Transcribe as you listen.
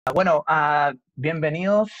Bueno,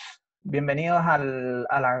 bienvenidos a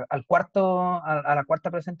la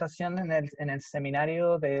cuarta presentación en el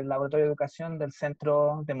seminario del Laboratorio de Educación del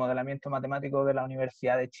Centro de Modelamiento Matemático de la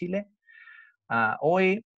Universidad de Chile.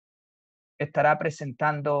 Hoy estará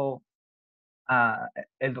presentando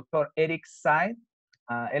el doctor Eric Said.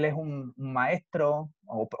 Él es un maestro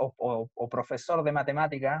o profesor de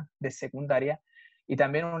matemática de secundaria y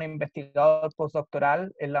también un investigador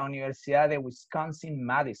postdoctoral en la Universidad de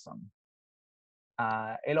Wisconsin-Madison.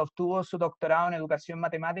 Él obtuvo su doctorado en Educación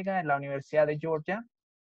Matemática en la Universidad de Georgia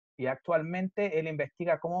y actualmente él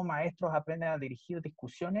investiga cómo maestros aprenden a dirigir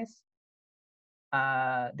discusiones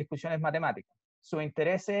matemáticas. Sus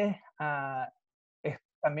intereses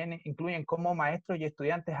también incluyen cómo maestros y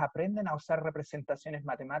estudiantes aprenden a usar representaciones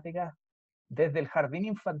matemáticas desde el jardín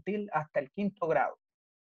infantil hasta el quinto grado.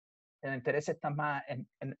 El interés está más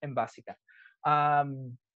en básica.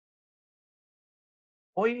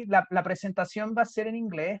 Hoy la presentación va a ser en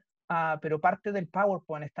inglés, pero parte del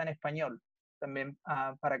PowerPoint está en español, también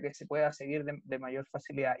para que se pueda seguir de mayor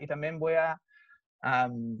facilidad. Y también voy a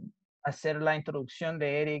hacer la introducción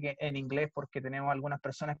de Eric en inglés porque tenemos algunas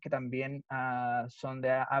personas que también son de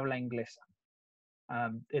habla inglesa.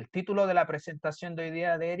 El título de la presentación de hoy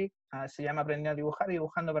día de Eric se llama Aprendiendo a dibujar,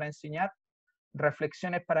 dibujando para enseñar,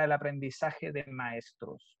 reflexiones para el aprendizaje de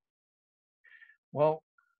maestros. Well,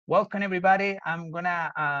 welcome everybody. I'm gonna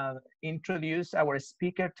introduce our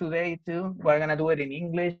speaker today too. We're gonna do it in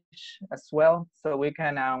English as well, so we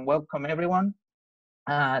can welcome everyone.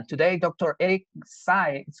 Today, Dr. Eric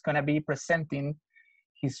Sai is gonna be presenting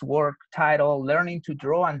his work titled Learning to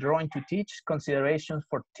Draw and Drawing to Teach, Considerations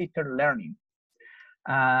for Teacher Learning.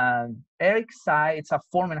 Eric Sai is a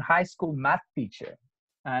former high school math teacher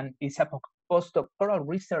and is a postdoctoral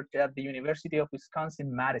researcher at the University of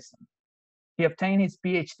Wisconsin-Madison. He obtained his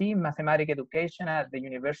PhD in mathematics education at the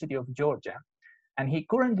University of Georgia, and he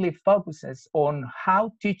currently focuses on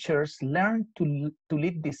how teachers learn to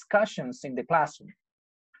lead discussions in the classroom.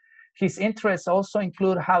 His interests also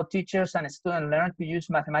include how teachers and students learn to use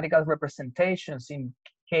mathematical representations in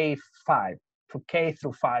K-5, for K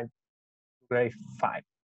through 5, grade 5,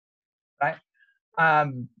 right?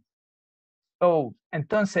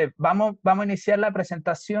 Entonces, vamos a iniciar la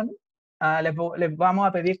presentación. Les vamos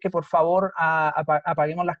a pedir que por favor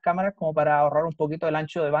apaguemos las cámaras como para ahorrar un poquito el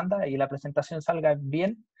ancho de banda y la presentación salga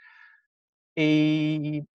bien.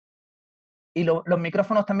 Y los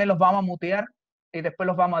micrófonos también los vamos a mutear y después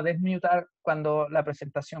los vamos a desmutar cuando la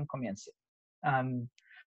presentación comience.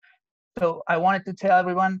 So I wanted to tell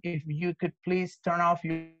everyone if you could please turn off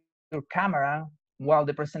your camera while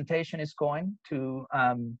the presentation is going to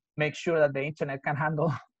make sure that the internet can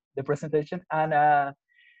handle the presentation. And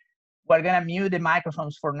we're going to mute the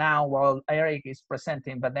microphones for now while Eric is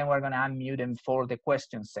presenting, but then we're going to unmute him for the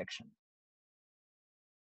question section.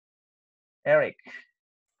 Eric,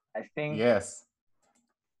 I think yes,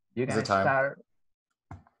 you can start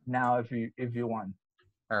now if you want.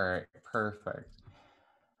 All right, perfect.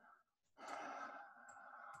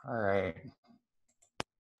 All right.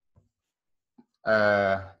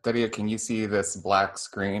 Daria, can you see this black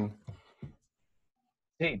screen?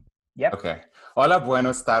 Sí. Yep. Okay. Hola,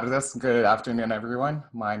 buenos tardes. Good afternoon, everyone.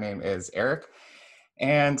 My name is Eric.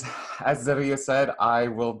 And as Daria said, I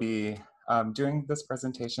will be doing this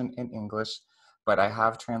presentation in English, but I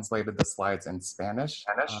have translated the slides in Spanish.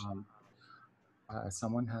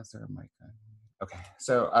 Someone has their mic on. Okay.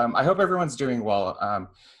 So I hope everyone's doing well.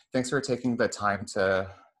 Thanks for taking the time to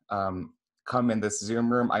come in this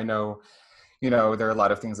Zoom room. I know there are a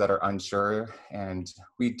lot of things that are unsure and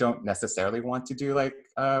we don't necessarily want to do like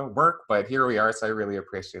work, but here we are, so I really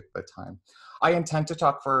appreciate the time. I intend to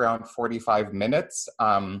talk for around 45 minutes.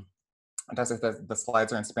 As I said, the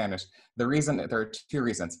slides are in Spanish. There are two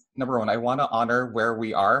reasons. Number one, I want to honor where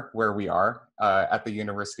we are at the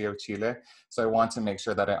University of Chile. So I want to make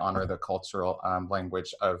sure that I honor the cultural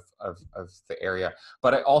language of the area.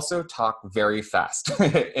 But I also talk very fast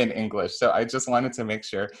in English. So I just wanted to make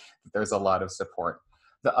sure that there's a lot of support.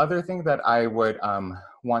 The other thing that I would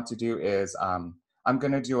want to do is I'm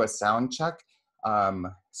going to do a sound check.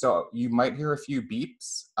 So you might hear a few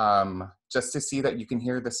beeps just to see that you can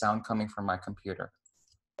hear the sound coming from my computer.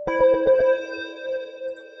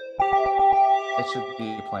 It should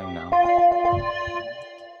be playing now.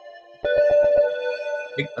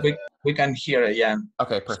 We can hear it, yeah.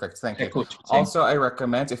 Okay, perfect, thank you. Also, I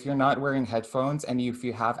recommend if you're not wearing headphones and if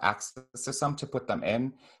you have access to some, to put them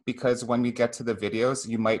in, because when we get to the videos,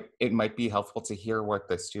 it might be helpful to hear what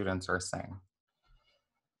the students are saying.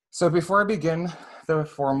 So before I begin the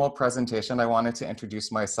formal presentation, I wanted to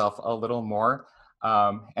introduce myself a little more.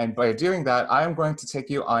 And by doing that, I'm going to take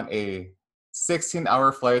you on a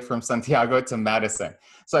 16-hour flight from Santiago to Madison.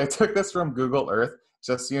 So I took this from Google Earth,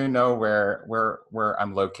 just so you know where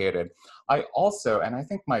I'm located. I also, and I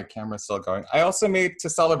think my camera's still going, I also made, to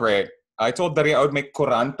celebrate, I told Daria I would make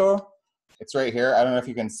curanto. It's right here. I don't know if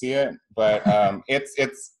you can see it, but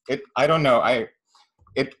I don't know.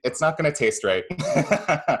 It's not going to taste right.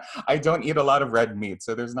 I don't eat a lot of red meat,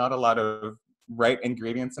 so there's not a lot of right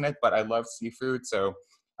ingredients in it, but I love seafood, so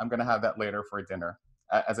I'm going to have that later for dinner.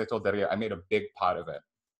 As I told Daria, I made a big pot of it.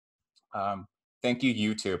 Thank you,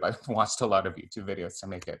 YouTube. I've watched a lot of YouTube videos to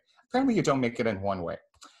make it. Apparently you don't make it in one way.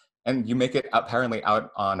 And you make it apparently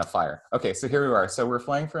out on a fire. Okay, so here we are. So we're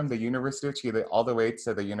flying from the University of Chile all the way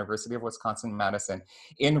to the University of Wisconsin-Madison.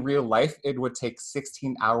 In real life, it would take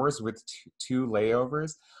 16 hours with two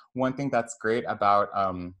layovers. One thing that's great about,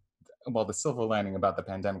 well, the silver lining about the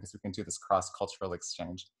pandemic is we can do this cross-cultural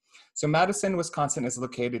exchange. So Madison, Wisconsin is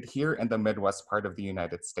located here in the Midwest part of the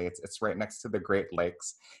United States. It's right next to the Great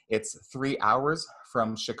Lakes. It's 3 hours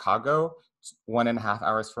from Chicago, 1.5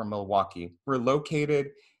 hours from Milwaukee. We're located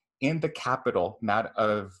in the capital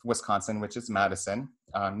of Wisconsin, which is Madison,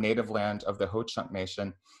 native land of the Ho-Chunk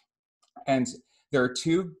Nation. And there are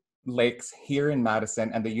 2 lakes here in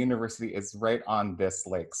Madison, and the university is right on this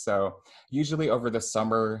lake. So usually over the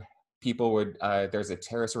summer, people would, there's a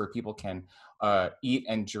terrace where people can eat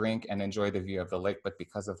and drink and enjoy the view of the lake, but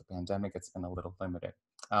because of the pandemic, it's been a little limited.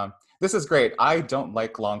 This is great. I don't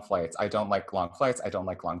like long flights. I don't like long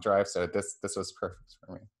drives, so this was perfect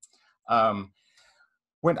for me.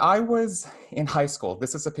 When I was in high school,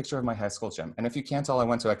 this is a picture of my high school gym. And if you can't tell, I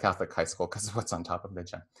went to a Catholic high school because of what's on top of the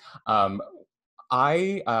gym.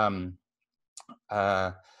 I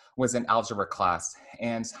was in algebra class,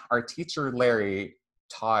 and our teacher, Larry,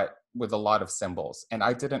 taught with a lot of symbols, and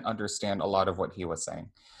I didn't understand a lot of what he was saying.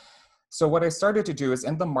 So what I started to do is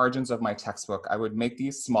in the margins of my textbook, I would make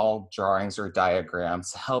these small drawings or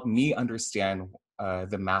diagrams to help me understand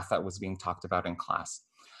the math that was being talked about in class.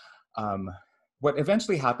 What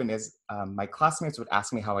eventually happened is my classmates would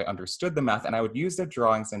ask me how I understood the math, and I would use the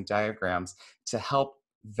drawings and diagrams to help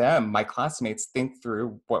them, my classmates, think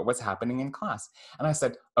through what was happening in class. And I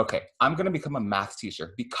said, okay, I'm gonna become a math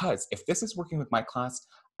teacher, because if this is working with my class,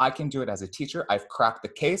 I can do it as a teacher. I've cracked the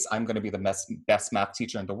case. I'm gonna be the best math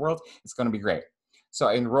teacher in the world. It's gonna be great. So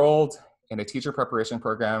I enrolled in a teacher preparation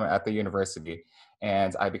program at the university,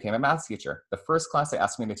 and I became a math teacher. The first class they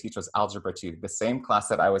asked me to teach was Algebra 2, the same class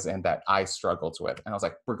that I was in that I struggled with. And I was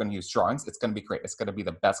like, we're gonna use drawings. It's gonna be great. It's gonna be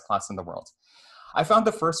the best class in the world. I found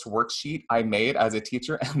the first worksheet I made as a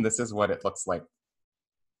teacher, and this is what it looks like.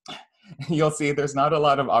 You'll see there's not a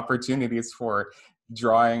lot of opportunities for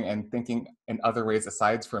drawing and thinking in other ways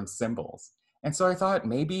aside from symbols. And so I thought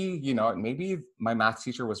maybe, maybe my math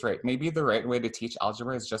teacher was right. Maybe the right way to teach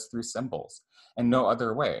algebra is just through symbols and no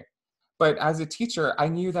other way. But as a teacher, I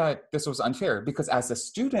knew that this was unfair, because as a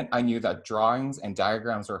student, I knew that drawings and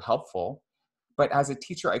diagrams were helpful, but as a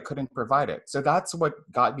teacher, I couldn't provide it. So that's what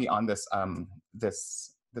got me on this,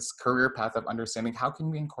 this career path of understanding how can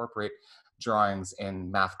we incorporate drawings in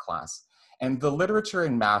math class. And the literature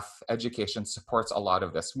in math education supports a lot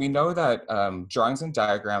of this. We know that drawings and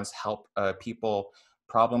diagrams help people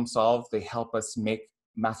problem solve. They help us make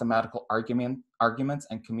mathematical arguments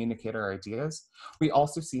and communicate our ideas. We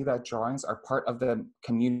also see that drawings are part of the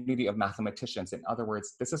community of mathematicians. In other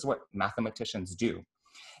words, this is what mathematicians do.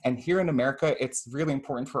 And here in America, it's really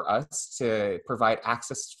important for us to provide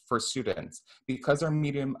access for students, because our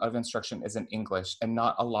medium of instruction is in English, and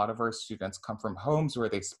not a lot of our students come from homes where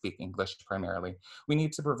they speak English primarily. We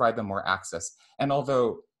need to provide them more access. And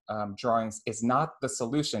although drawings is not the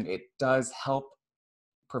solution, it does help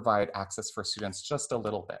provide access for students just a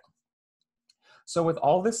little bit. So with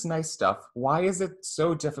all this nice stuff, why is it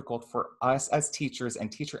so difficult for us as teachers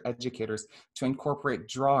and teacher educators to incorporate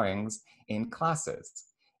drawings in classes?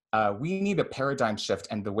 We need a paradigm shift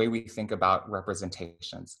in the way we think about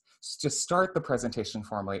representations. So to start the presentation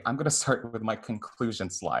formally, I'm going to start with my conclusion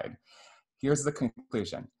slide. Here's the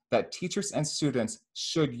conclusion: that teachers and students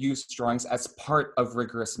should use drawings as part of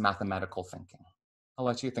rigorous mathematical thinking. I'll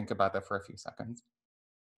let you think about that for a few seconds.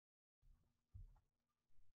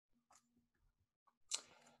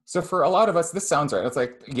 So for a lot of us, this sounds right. It's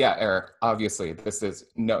like, yeah, Eric, obviously, this is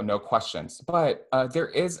no questions. But there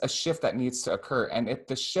is a shift that needs to occur. And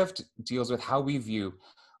the shift deals with how we view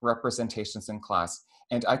representations in class.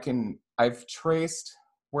 And I've traced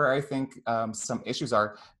where I think some issues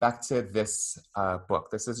are back to this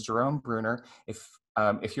book. This is Jerome Bruner.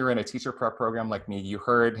 If you're in a teacher prep program like me, you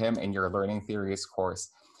heard him in your learning theories course.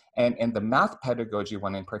 And in the math pedagogy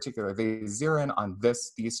one in particular, they zero in on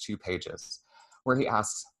these 2 pages. where he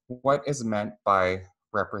asks, what is meant by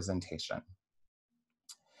representation?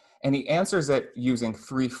 And he answers it using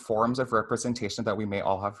three forms of representation that we may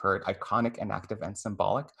all have heard: iconic, enactive, and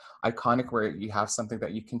symbolic. Iconic, where you have something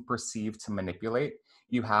that you can perceive to manipulate.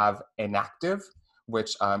 You have enactive,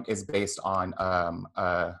 which is based on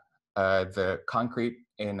the concrete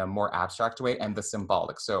in a more abstract way, and the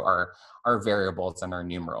symbolic, so our variables and our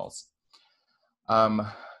numerals.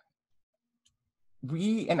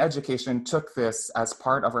 We in education took this as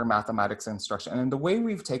part of our mathematics instruction, and the way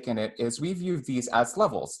we've taken it is we view these as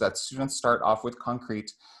levels, that students start off with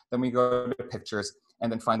concrete, then we go to pictures,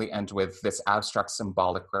 and then finally end with this abstract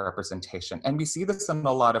symbolic representation. And we see this in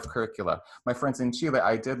a lot of curricula. My friends in Chile,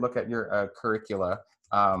 I did look at your curricula.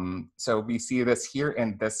 So we see this here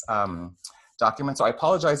in this document. So I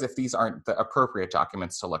apologize if these aren't the appropriate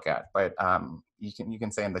documents to look at, but you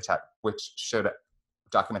can say in the chat which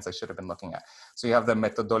documents I should have been looking at. So you have the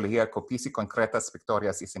metodología copias y concretas,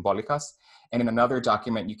 pictorias y simbólicas. And in another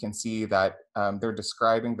document, you can see that they're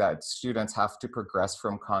describing that students have to progress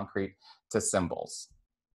from concrete to symbols.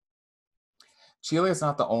 Chile is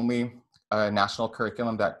not the only national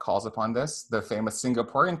curriculum that calls upon this. The famous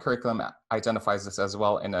Singaporean curriculum identifies this as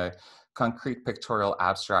well in a concrete pictorial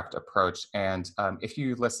abstract approach. And if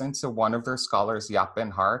you listen to one of their scholars, Yap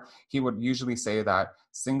Ben Har, he would usually say that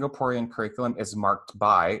Singaporean curriculum is marked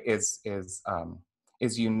by, is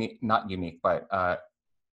unique, not unique, but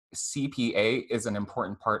CPA is an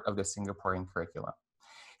important part of the Singaporean curriculum.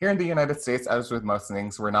 Here in the United States, as with most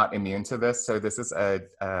things, we're not immune to this. So this is a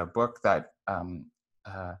book that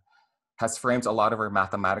has framed a lot of our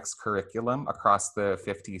mathematics curriculum across the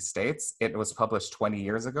 50 states. It was published 20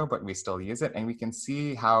 years ago, but we still use it. And we can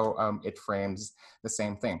see how it frames the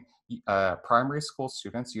same thing. Primary school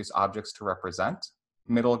students use objects to represent.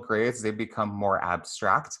 Middle grades, they become more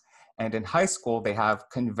abstract. And in high school, they have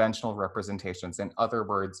conventional representations. In other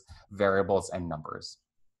words, variables and numbers.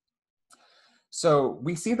 So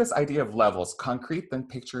we see this idea of levels: concrete, then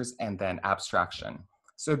pictures, and then abstraction.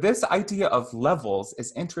 So this idea of levels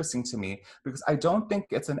is interesting to me because I don't think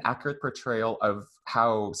it's an accurate portrayal of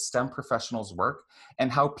how STEM professionals work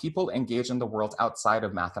and how people engage in the world outside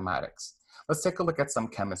of mathematics. Let's take a look at some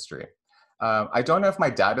chemistry. I don't know if my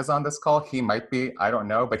dad is on this call. He might be, I don't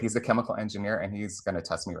know, but he's a chemical engineer and he's gonna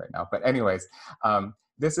test me right now. But anyways,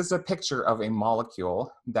 this is a picture of a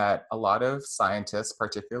molecule that a lot of scientists,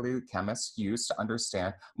 particularly chemists, use to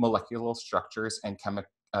understand molecular structures and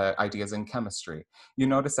ideas in chemistry. You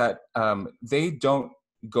notice that they don't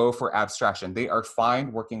go for abstraction. They are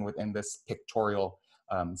fine working within this pictorial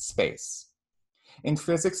space. In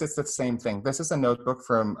physics, it's the same thing. This is a notebook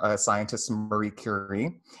from scientist Marie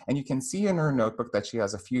Curie, and you can see in her notebook that she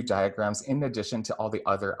has a few diagrams in addition to all the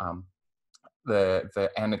other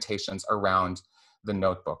the annotations around the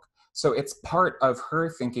notebook. So it's part of her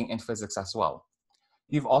thinking in physics as well.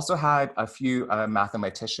 You've also had a few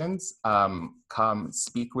mathematicians come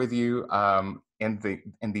speak with you in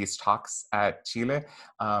these talks at Chile,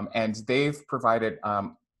 and they've provided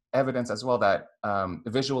evidence as well that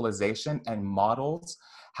visualization and models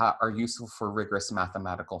are useful for rigorous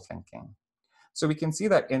mathematical thinking. So we can see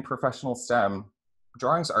that in professional STEM,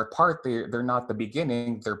 drawings are they're not the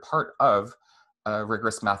beginning, they're part of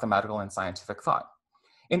rigorous mathematical and scientific thought.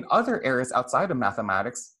 In other areas outside of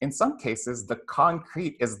mathematics, in some cases, the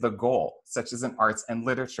concrete is the goal, such as in arts and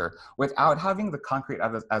literature. Without having the concrete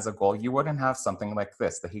as a goal, you wouldn't have something like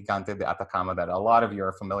this, the Gigante de Atacama, that a lot of you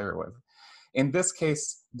are familiar with. In this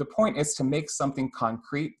case, the point is to make something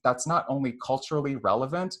concrete that's not only culturally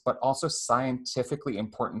relevant, but also scientifically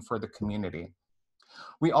important for the community.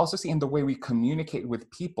 We also see in the way we communicate with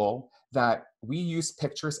people that we use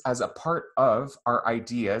pictures as a part of our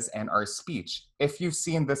ideas and our speech. If you've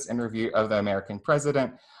seen this interview of the American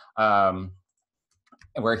president,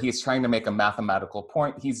 where he's trying to make a mathematical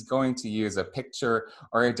point, he's going to use a picture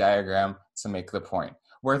or a diagram to make the point.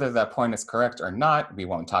 Whether that point is correct or not, we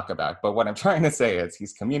won't talk about. But what I'm trying to say is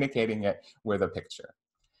he's communicating it with a picture.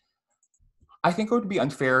 I think it would be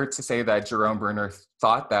unfair to say that Jerome Bruner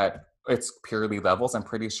thought that it's purely levels. I'm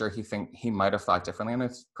pretty sure he might have thought differently, and I'm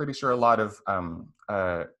pretty sure a lot of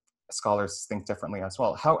scholars think differently as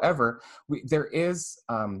well. However, there is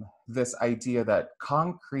this idea that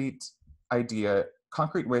concrete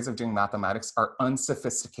ways of doing mathematics are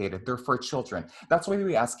unsophisticated. They're for children. That's why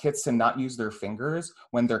we ask kids to not use their fingers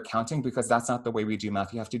when they're counting, because that's not the way we do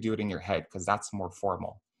math. You have to do it in your head because that's more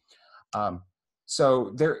formal.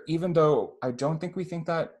 So even though I don't think we think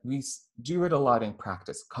that, we do it a lot in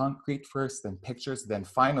practice. Concrete first, then pictures, then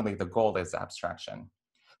finally the goal is abstraction.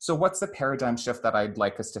 So what's the paradigm shift that I'd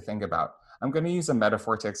like us to think about? I'm going to use a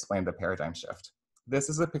metaphor to explain the paradigm shift. This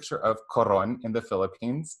is a picture of Coron in the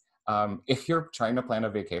Philippines. If you're trying to plan a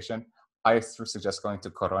vacation, I suggest going to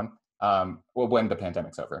Coron when the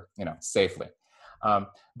pandemic's over, safely.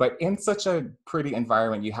 But in such a pretty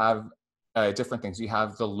environment, you have different things. You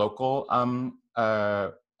have the local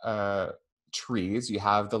trees, you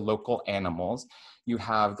have the local animals, you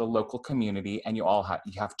have the local community, and you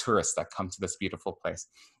have tourists that come to this beautiful place.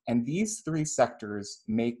 And these three sectors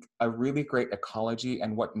make a really great ecology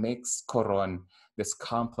and what makes Coron this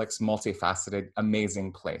complex, multifaceted,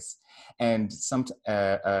 amazing place. And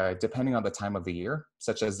depending on the time of the year,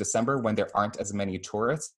 such as December, when there aren't as many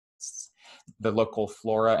tourists, the local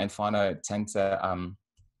flora and fauna tend to,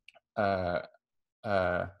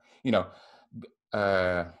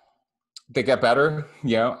 they get better.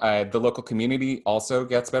 The local community also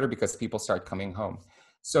gets better because people start coming home.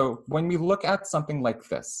 So when we look at something like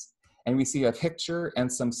this, and we see a picture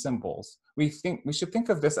and some symbols, we should think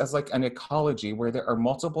of this as like an ecology where there are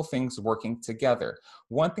multiple things working together.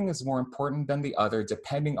 One thing is more important than the other,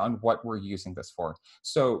 depending on what we're using this for.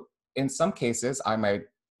 So in some cases, I might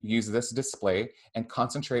use this display and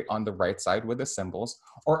concentrate on the right side with the symbols,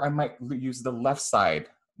 or I might use the left side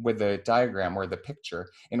with the diagram or the picture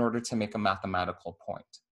in order to make a mathematical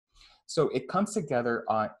point. So it comes together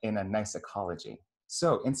in a nice ecology.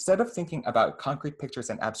 So instead of thinking about concrete pictures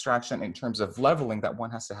and abstraction in terms of leveling that one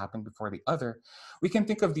has to happen before the other, we can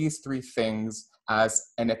think of these three things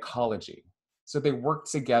as an ecology. So they work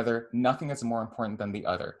together, nothing is more important than the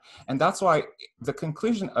other. And that's why the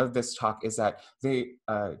conclusion of this talk is that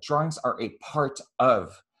drawings are a part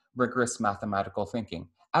of rigorous mathematical thinking,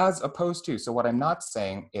 as opposed to, so what I'm not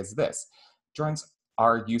saying is this, drawings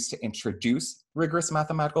are used to introduce rigorous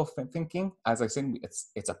mathematical thinking. As I said,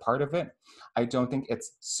 it's a part of it. I don't think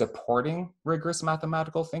it's supporting rigorous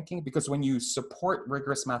mathematical thinking, because when you support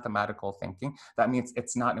rigorous mathematical thinking, that means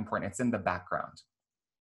it's not important, it's in the background.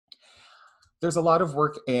 There's a lot of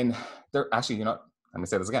work in there. Actually, let me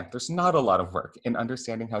say this again. There's not a lot of work in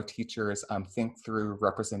understanding how teachers think through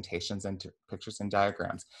representations and pictures and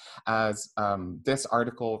diagrams. As this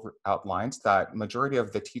article outlines, that majority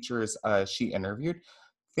of the teachers she interviewed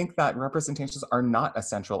think that representations are not a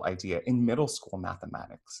central idea in middle school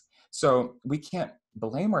mathematics. So we can't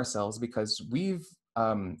blame ourselves, because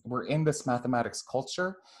we're in this mathematics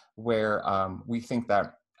culture where we think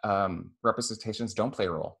that representations don't play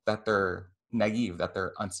a role, that they're naive, that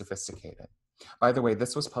they're unsophisticated. By the way,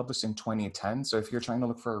 this was published in 2010. So if you're trying to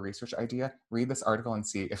look for a research idea, read this article and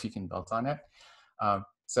see if you can build on it.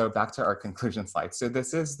 So back to our conclusion slide. So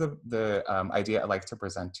this is the idea I'd like to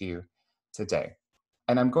present to you today.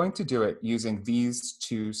 And I'm going to do it using these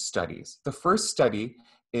two studies. The first study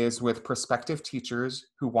is with prospective teachers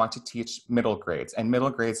who want to teach middle grades, and middle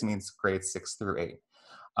grades means grades 6 through 8.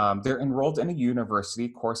 They're enrolled in a university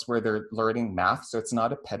course where they're learning math. So it's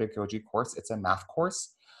not a pedagogy course, it's a math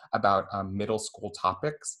course about middle school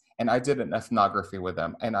topics. And I did an ethnography with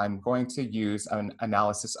them, and I'm going to use an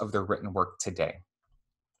analysis of their written work today.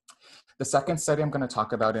 The second study I'm going to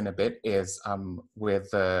talk about in a bit is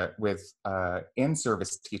with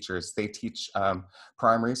in-service teachers. They teach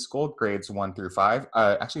primary school grades 1 through 5.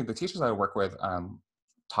 Actually, the teachers I work with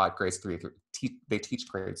taught grades 3 through, they teach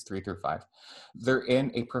grades 3 through 5. They're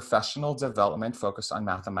in a professional development focused on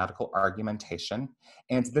mathematical argumentation,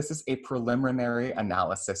 and this is a preliminary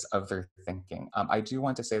analysis of their thinking. I do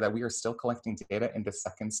want to say that we are still collecting data in the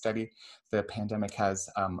second study. The pandemic has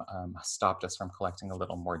stopped us from collecting a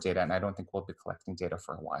little more data, and I don't think we'll be collecting data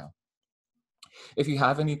for a while. If you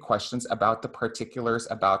have any questions about the particulars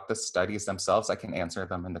about the studies themselves, I can answer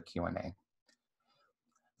them in the Q&A.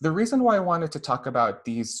 The reason why I wanted to talk about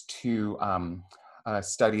these two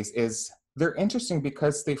studies is they're interesting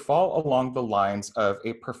because they fall along the lines of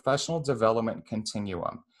a professional development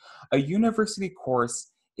continuum. A university course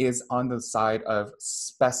is on the side of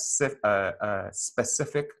specific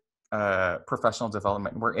professional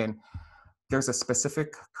development, wherein there's a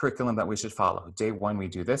specific curriculum that we should follow. Day 1, we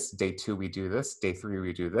do this. Day 2, we do this. Day 3,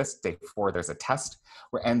 we do this. Day 4, there's a test.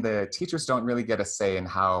 And the teachers don't really get a say in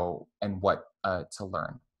how and what to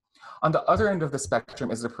learn. On the other end of the spectrum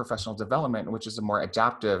is the professional development, which is a more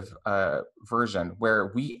adaptive version,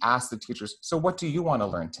 where we ask the teachers, so what do you want to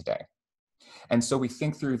learn today? And so we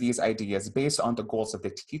think through these ideas based on the goals of the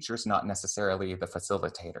teachers, not necessarily the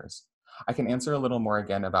facilitators. I can answer a little more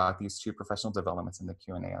again about these two professional developments in the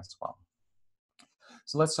Q&A as well.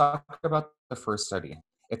 So let's talk about the first study.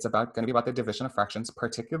 It's going to be about the division of fractions.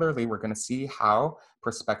 Particularly, we're going to see how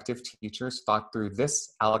prospective teachers thought through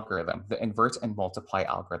this algorithm, the invert and multiply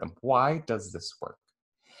algorithm. Why does this work?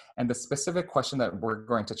 And the specific question that we're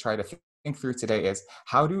going to try to think through today is,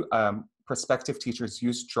 how do prospective teachers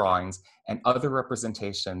use drawings and other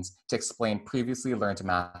representations to explain previously learned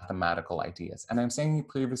mathematical ideas? And I'm saying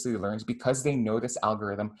previously learned because they know this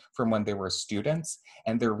algorithm from when they were students,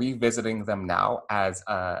 and they're revisiting them now as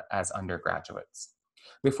undergraduates.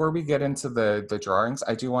 Before we get into the drawings,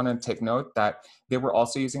 I do want to take note that they were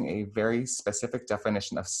also using a very specific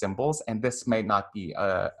definition of symbols, and this may not be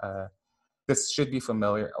this should be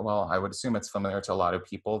familiar. Well, I would assume it's familiar to a lot of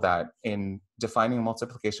people that in defining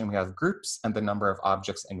multiplication, we have groups and the number of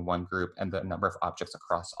objects in one group and the number of objects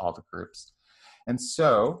across all the groups. And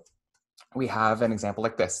so we have an example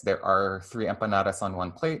like this. There are 3 empanadas on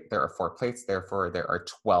one plate. There are 4 plates. Therefore, there are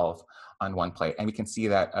 12 on one plate. And we can see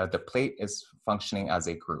that the plate is functioning as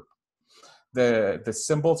a group. The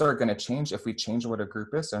symbols are going to change if we change what a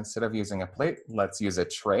group is. So instead of using a plate, let's use a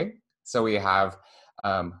tray. So we have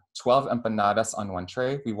 12 empanadas on one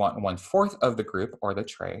tray. We want 1/4 of the group or the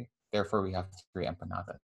tray. Therefore, we have 3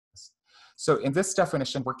 empanadas. So in this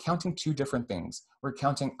definition, we're counting 2 different things. We're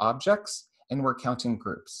counting objects and we're counting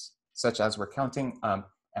groups, such as we're counting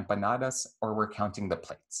empanadas or we're counting the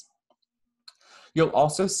plates. You'll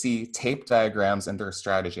also see tape diagrams in their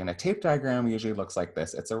strategy. And a tape diagram usually looks like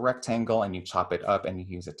this. It's a rectangle and you chop it up and you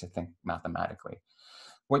use it to think mathematically.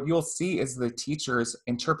 What you'll see is the teachers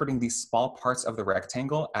interpreting these small parts of the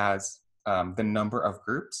rectangle as the number of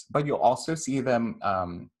groups, but you'll also see them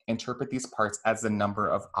interpret these parts as the number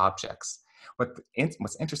of objects.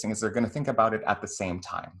 What's interesting is they're going to think about it at the same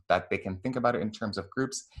time, that they can think about it in terms of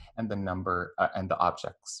groups and the number and the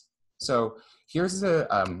objects. So here's a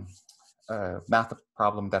math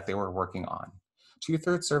problem that they were working on.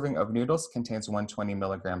 2/3 serving of noodles contains 120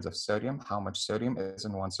 milligrams of sodium. How much sodium is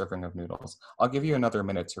in 1 serving of noodles? I'll give you another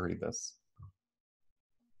minute to read this.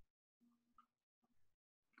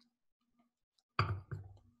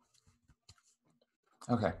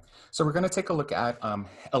 Okay, so we're going to take a look at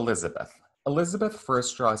Elizabeth. Elizabeth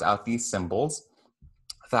first draws out these symbols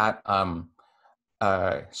that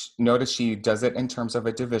notice she does it in terms of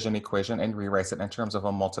a division equation and rewrites it in terms of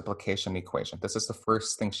a multiplication equation. This is the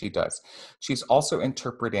first thing she does. She's also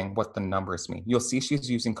interpreting what the numbers mean. You'll see she's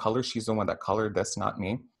using color. She's the one that colored this, not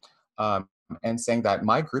me. And saying that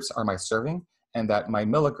my groups are my serving and that my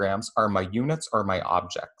milligrams are my units or my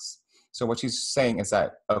objects. So what she's saying is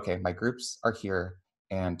that, okay, my groups are here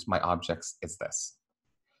and my objects is this.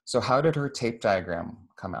 So how did her tape diagram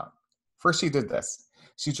come out? First, she did this.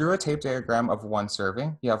 She drew a tape diagram of 1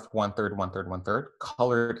 serving. You have 1/3, 1/3, 1/3,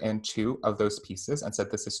 colored in 2 of those pieces and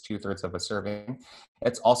said this is 2/3 of a serving.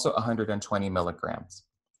 It's also 120 milligrams.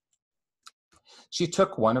 She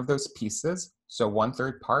took one of those pieces, so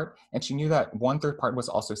 1/3 part, and she knew that 1/3 part was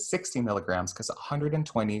also 60 milligrams because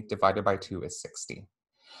 120 divided by 2 is 60.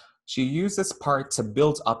 She used this part to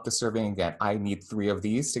build up the serving again. I need 3 of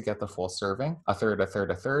these to get the full serving, 1/3, 1/3,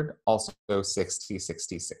 1/3, also 60,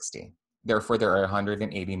 60, 60. Therefore, there are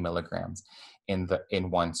 180 milligrams in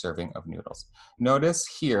 1 serving of noodles. Notice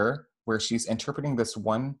here where she's interpreting this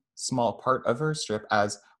one small part of her strip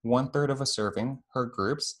as 1/3 of a serving, her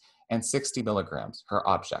groups, and 60 milligrams, her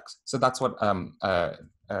objects. So that's what the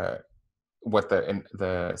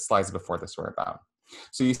slides before this were about.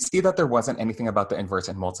 So you see that there wasn't anything about the invert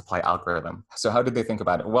and multiply algorithm. So how did they think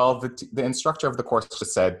about it? Well, the instructor of the course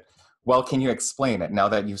just said, well, can you explain it now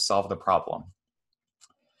that you've solved the problem?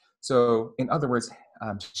 So in other words,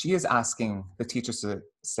 she is asking the teachers to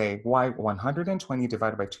say why 120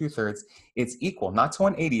 divided by 2/3 is equal, not to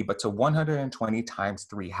 180, but to 120 times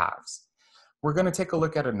 3/2. We're going to take a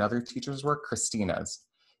look at another teacher's work, Christina's.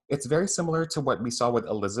 It's very similar to what we saw with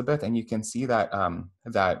Elizabeth, and you can see that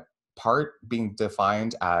that part being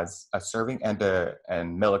defined as a serving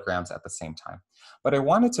and milligrams at the same time. But I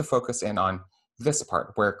wanted to focus in on this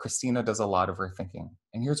part where Christina does a lot of her thinking.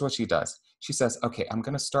 And here's what she does. She says, okay, I'm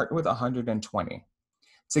going to start with 120.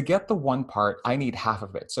 To get the one part, I need half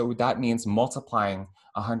of it. So that means multiplying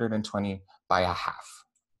 120 by 1/2.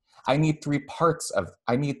 I need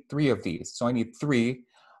 3 of these. So I need 3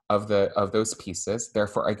 of those pieces.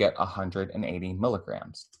 Therefore, I get 180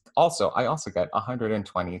 milligrams. I also get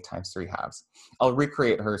 120 times 3/2. I'll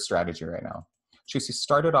recreate her strategy right now. She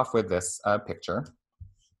started off with this picture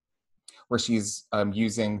where she's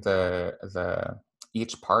using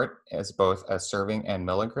each part as both a serving and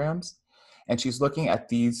milligrams. And she's looking at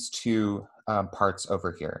these 2 parts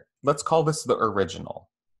over here. Let's call this the original.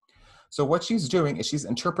 So what she's doing is she's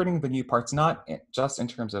interpreting the new parts not just in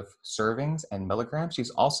terms of servings and milligrams.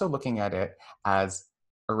 She's also looking at it as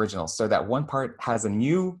original. So that one part has a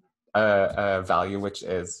new value, which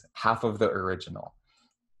is half of the original.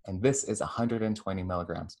 And this is 120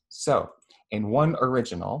 milligrams. So in one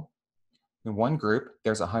original, in one group,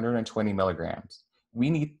 there's 120 milligrams. We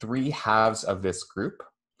need 3 halves of this group.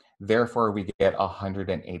 Therefore, we get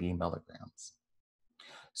 180 milligrams.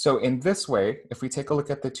 So in this way, if we take a look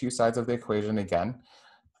at the 2 sides of the equation again,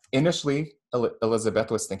 initially,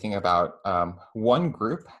 Elizabeth was thinking about one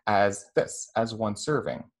group as this, as 1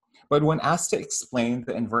 serving. But when asked to explain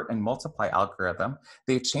the invert and multiply algorithm,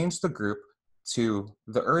 they changed the group to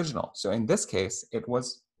the original. So in this case, it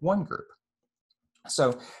was 1 group.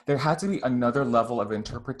 So there had to be another level of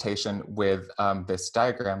interpretation with this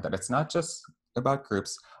diagram, that it's not just about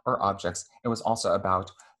groups or objects, it was also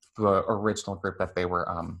about the original group that they were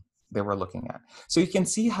looking at. So you can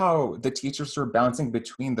see how the teachers were bouncing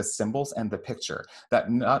between the symbols and the picture,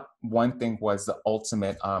 that not one thing was the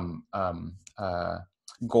ultimate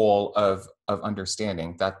goal of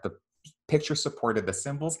understanding, that the picture supported the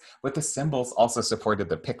symbols, but the symbols also supported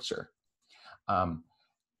the picture.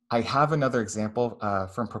 I have another example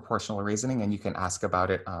from proportional reasoning, and you can ask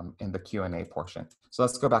about it in the Q&A portion. So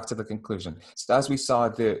let's go back to the conclusion. So as we saw,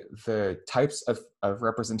 the types of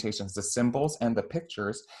representations, the symbols and the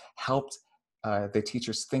pictures, helped the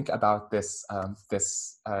teachers think about this,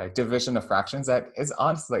 division of fractions that is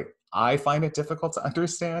honestly, I find it difficult to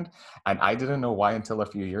understand, and I didn't know why until a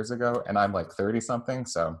few years ago, and I'm like 30-something,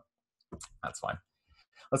 so that's fine.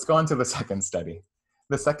 Let's go on to the second study.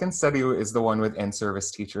 The second study is the one with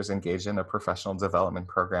in-service teachers engaged in a professional development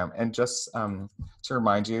program. And just to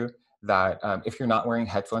remind you that if you're not wearing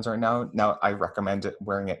headphones right now I recommend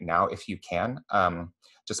wearing it now if you can,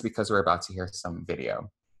 just because we're about to hear some video.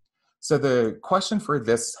 So the question for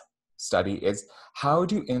this study is, how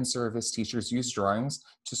do in-service teachers use drawings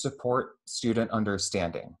to support student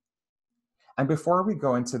understanding? And before we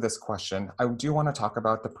go into this question, I do want to talk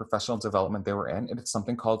about the professional development they were in. It's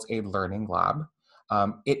something called a learning lab.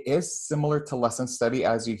 It is similar to lesson study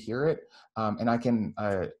as you hear it, and I can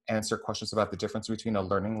answer questions about the difference between a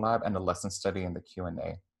learning lab and a lesson study in the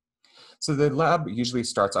Q&A. So the lab usually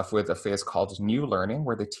starts off with a phase called new learning,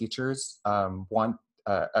 where the teachers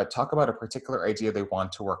talk about a particular idea they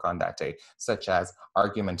want to work on that day, such as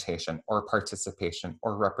argumentation or participation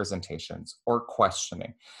or representations or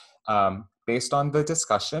questioning. Based on the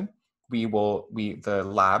discussion, the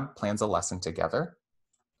lab plans a lesson together.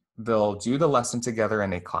 They'll do the lesson together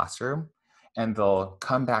in a classroom, and they'll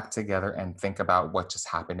come back together and think about what just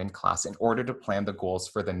happened in class in order to plan the goals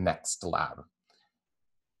for the next lab.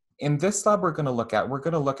 In this lab, we're going to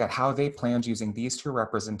look at how they planned using these 2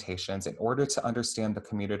 representations in order to understand the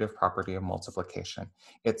commutative property of multiplication.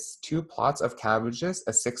 It's 2 plots of cabbages,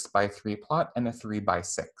 a 6x3 plot and a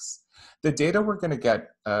 3x6. The data we're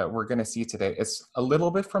going to see today is a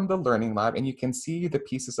little bit from the learning lab, and you can see the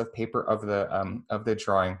pieces of paper of the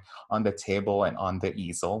drawing on the table and on the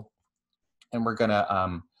easel. And we're going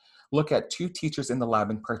to look at 2 teachers in the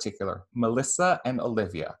lab in particular, Melissa and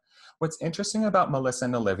Olivia. What's interesting about Melissa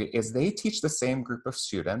and Olivia is they teach the same group of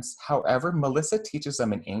students. However, Melissa teaches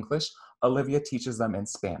them in English, Olivia teaches them in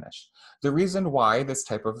Spanish. The reason why this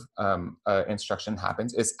type of instruction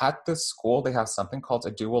happens is at this school, they have something called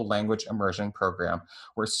a dual language immersion program,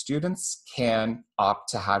 where students can opt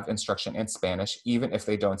to have instruction in Spanish, even if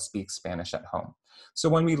they don't speak Spanish at home. So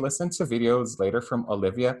when we listen to videos later from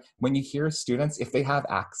Olivia, when you hear students, if they have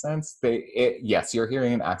accents, yes, you're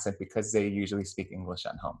hearing an accent because they usually speak English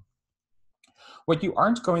at home. What you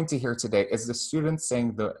aren't going to hear today is the students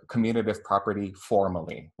saying the commutative property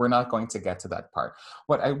formally. We're not going to get to that part.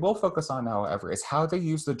 What I will focus on, however, is how they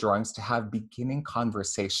use the drawings to have beginning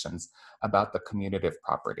conversations about the commutative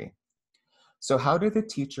property. So how do the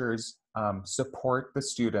teachers support the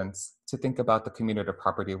students to think about the commutative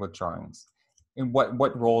property with drawings? And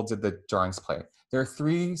what role did the drawings play? There are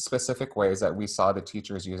 3 specific ways that we saw the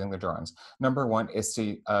teachers using the drawings. Number 1 is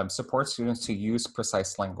to support students to use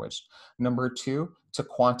precise language. Number 2, to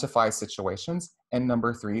quantify situations. And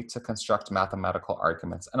number 3, to construct mathematical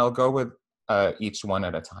arguments. And I'll go with each one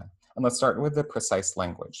at a time. And let's start with the precise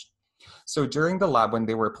language. So during the lab, when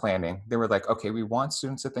they were planning, they were like, okay, we want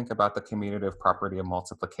students to think about the commutative property of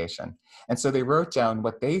multiplication. And so they wrote down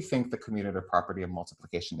what they think the commutative property of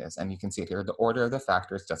multiplication is. And you can see it here, the order of the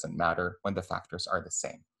factors doesn't matter when the factors are the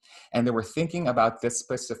same. And they were thinking about this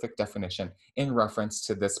specific definition in reference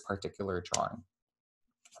to this particular drawing.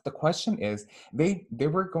 The question is, they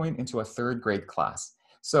were going into a 3rd grade class.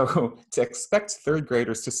 So to expect 3rd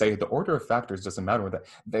graders to say the order of factors doesn't matter,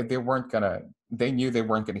 they knew they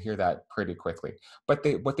weren't gonna hear that pretty quickly. But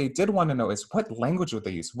what they did want to know is, what language would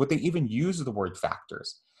they use? Would they even use the word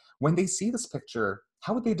factors? When they see this picture,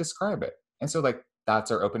 how would they describe it? And so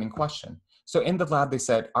that's our opening question. So in the lab, they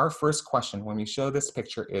said, our first question when we show this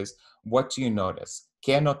picture is, what do you notice?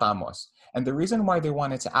 ¿Qué notamos? And the reason why they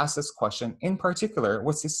wanted to ask this question in particular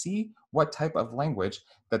was to see what type of language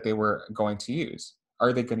that they were going to use.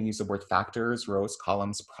 Are they going to use the word factors, rows,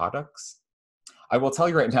 columns, products? I will tell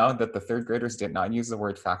you right now that the third graders did not use the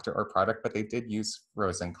word factor or product, but they did use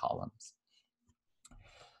rows and columns.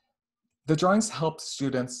 The drawings helped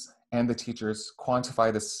students and the teachers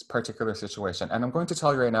quantify this particular situation. And I'm going to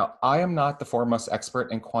tell you right now, I am not the foremost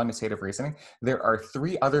expert in quantitative reasoning. There are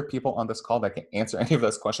 3 other people on this call that can answer any of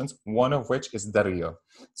those questions, one of which is Dario.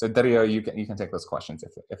 So Dario, you can take those questions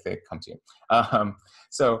if they come to you.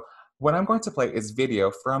 So what I'm going to play is video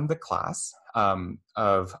from the class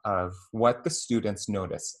of what the students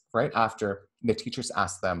notice right after the teachers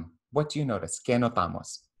asked them, what do you notice? ¿Qué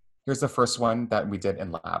notamos? Here's the first one that we did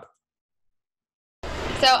in lab.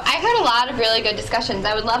 So I heard a lot of really good discussions.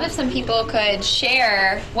 I would love if some people could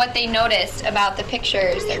share what they noticed about the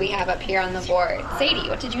pictures that we have up here on the board. Sadie,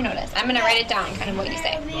 what did you notice? I'm going to write it down, kind of what you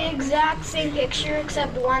say. The exact same picture,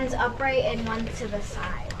 except one's upright and one's to the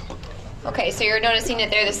side. Okay, so you're noticing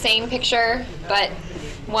that they're the same picture, but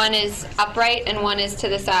one is upright and one is to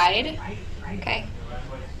the side. Okay.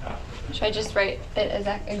 Should I just write it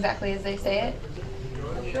exactly as they say it?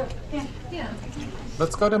 Sure. Yeah.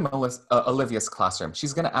 Let's go to Olivia's classroom.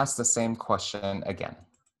 She's going to ask the same question again.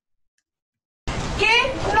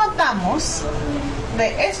 ¿Qué notamos de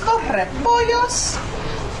estos repollos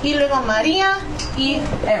y luego María y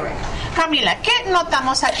Eric? Camila, ¿qué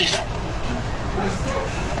notamos aquí?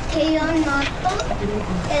 Que yo noto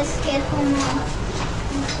es que como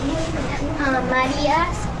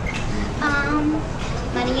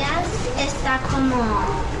Marías está como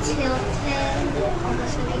tilted, ¿cómo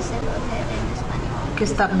se dice tilted en español? Que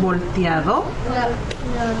está volteado.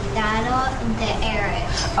 Volteado de Eric.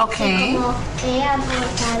 Okay. Como ella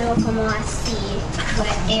volteado como así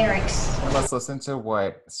with Eric's. Let's listen to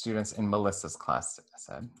what students in Melissa's class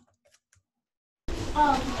said.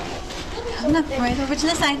 Right over to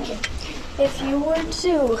the side. If you were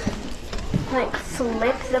to like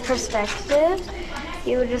flip the perspective,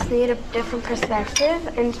 you would just need a different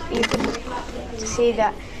perspective, and you could see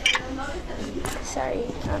that. Sorry,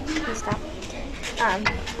 please stop.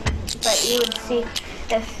 But you would see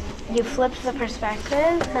if you flipped the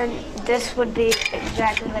perspective, then this would be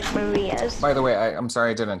exactly like Maria's. By the way, I'm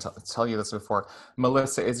sorry I didn't tell you this before.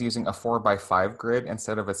 Melissa is using a 4x5 grid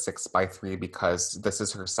instead of a 6x3 because this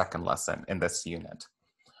is her second lesson in this unit.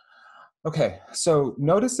 Okay, so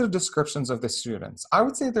notice the descriptions of the students. I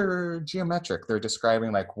would say they're geometric. They're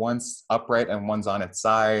describing like one's upright and one's on its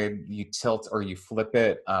side, you tilt or you flip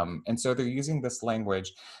it. And so they're using this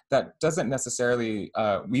language that doesn't necessarily,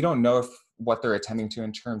 we don't know what they're attending to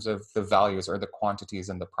in terms of the values or the quantities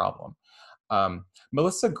in the problem.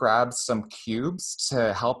 Melissa grabbed some cubes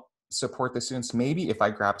to help support the students. Maybe if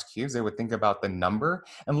I grabbed cubes, they would think about the number.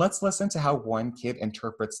 And let's listen to how one kid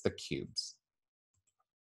interprets the cubes.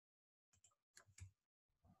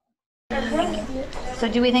 So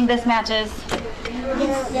do we think this matches?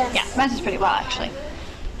 Yes. Yeah, matches pretty well actually.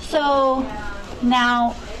 So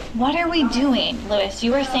now, what are we doing, Lewis?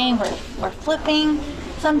 You were saying we're flipping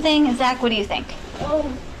something. Zach, what do you think?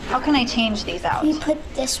 How can I change these out? You put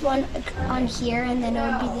this one on here, and then it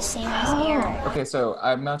would be the same as Eric. Okay, so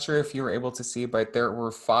I'm not sure if you were able to see, but there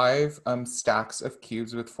were 5 stacks of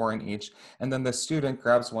cubes with 4 in each, and then the student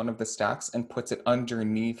grabs one of the stacks and puts it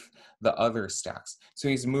underneath the other stacks. So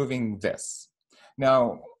he's moving this.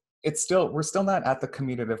 Now, we're still not at the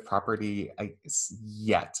commutative property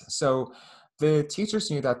yet. So the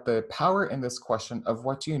teachers knew that the power in this question of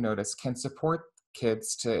what do you notice can support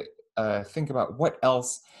kids to think about what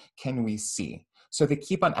else can we see. So they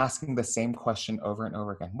keep on asking the same question over and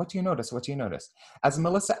over again. What do you notice? What do you notice? As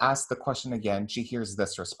Melissa asks the question again, she hears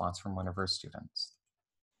this response from one of her students.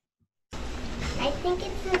 I think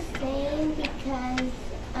it's the same because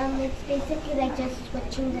it's basically like just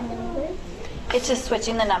switching the numbers. It's just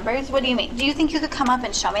switching the numbers? What do you mean? Do you think you could come up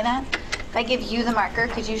and show me that? If I give you the marker,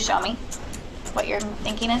 could you show me what your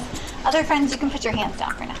thinking is? Other friends, you can put your hands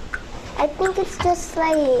down for now. I think it's just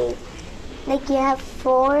like you have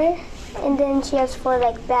 4, and then she has 4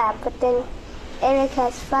 like that, but then Eric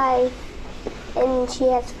has 5, and she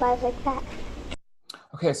has 5 like that.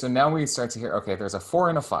 Okay, so now we start to hear, okay, there's a 4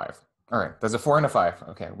 and a 5. All right, there's a 4 and a 5.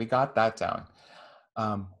 Okay, we got that down.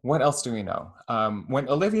 What else do we know? When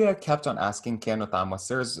Olivia kept on asking ¿Qué notamos?,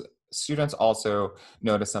 there's students also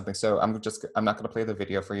noticed something. So I'm not going to play the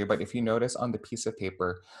video for you, but if you notice on the piece of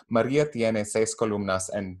paper, Maria tiene 6 columnas,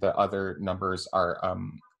 and the other numbers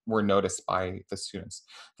were noticed by the students.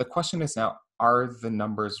 The question is now, are the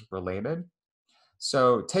numbers related?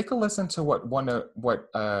 So take a listen to what one of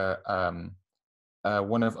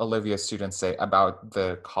Olivia's students say about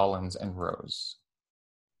the columns and rows.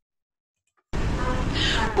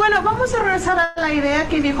 Bueno, vamos a regresar a la idea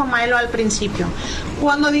que dijo Milo al principio.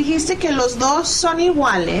 Cuando dijiste que los dos son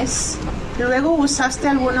iguales, luego usaste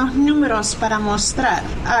algunos números para mostrar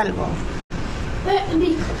algo.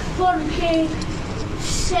 Porque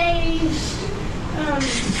 6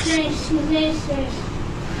 veces,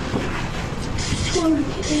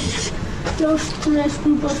 porque los 3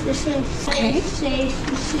 grupos de 6, 6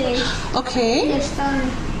 y 6, están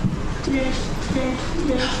 3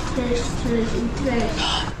 y 3.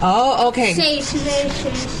 Oh, okay. 6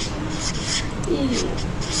 veces.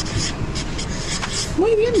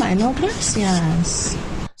 Muy bien, Milo, gracias.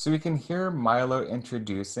 So we can hear Milo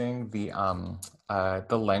introducing the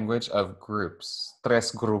language of groups,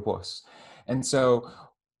 tres grupos. And so,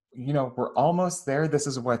 you know, we're almost there. This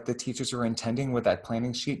is what the teachers were intending with that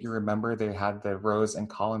planning sheet. You remember they had the rows and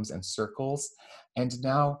columns and circles. And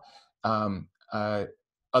now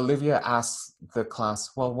Olivia asks the class,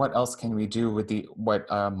 well, what else can we do with what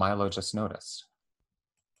Milo just noticed?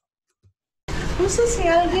 No sé si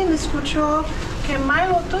alguien escuchó que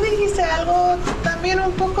Milo, tú dijiste algo también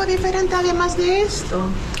un poco diferente además de esto.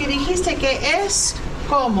 Que dijiste que es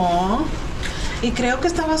como, y creo que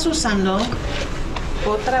estabas usando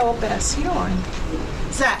otra operación.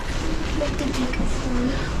 Zach.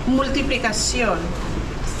 Multiplicación.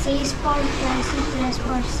 6 por 3 y 3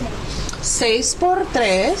 por 6. 6 por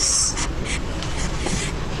 3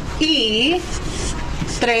 y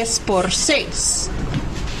 3 por 6.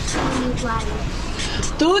 Son iguales.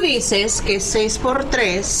 Tú dices que 6 por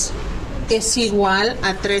 3 es igual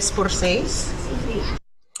a 3 por 6.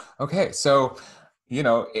 Okay, so, you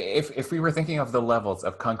know, if we were thinking of the levels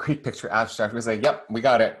of concrete, picture, abstract, we say, yep, we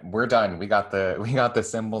got it, we're done, we got the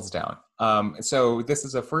symbols down. So this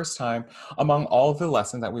is the first time among all of the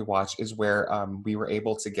lessons that we watched is where we were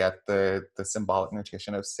able to get the symbolic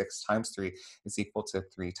notation of 6 times 3 is equal to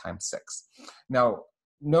 3 times 6. Now,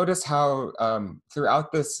 notice how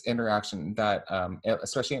throughout this interaction that,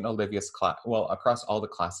 especially in Olivia's class, well, across all the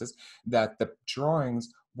classes, that the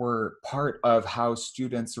drawings were part of how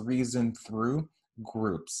students reasoned through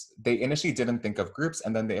groups. They initially didn't think of groups,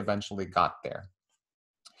 and then they eventually got there.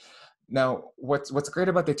 Now, what's great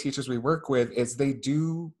about the teachers we work with is they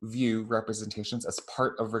do view representations as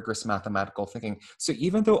part of rigorous mathematical thinking. So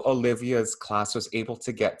even though Olivia's class was able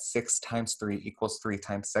to get 6 times 3 equals 3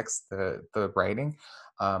 times 6, the writing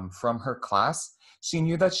from her class, she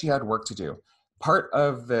knew that she had work to do. Part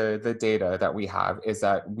of the data that we have is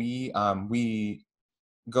that we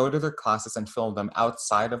go to their classes and film them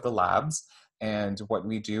outside of the labs. And what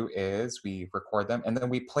we do is we record them and then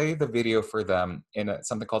we play the video for them in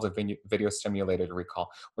something called a video stimulated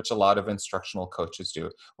recall, which a lot of instructional coaches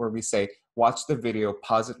do, where we say, watch the video,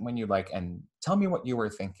 pause it when you like, and tell me what you were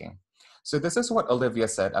thinking. So this is what Olivia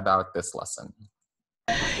said about this lesson.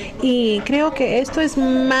 Y creo que esto es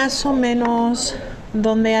más o menos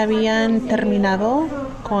donde habían terminado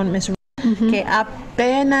con Miss que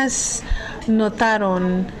apenas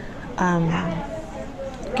notaron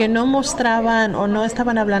que no mostraban o no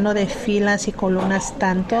estaban hablando de filas y columnas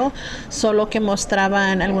tanto, solo que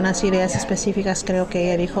mostraban algunas ideas específicas. Creo que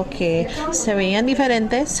ella dijo que se veían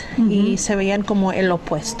diferentes y se veían como el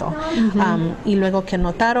opuesto. Y luego que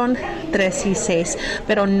notaron 3 y 6,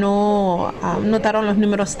 pero no notaron los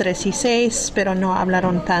números 3 y 6, pero no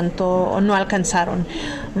hablaron tanto o no alcanzaron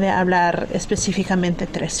de hablar específicamente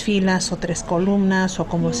 3 filas o 3 columnas o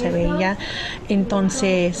cómo se veía.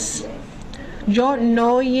 Entonces, yo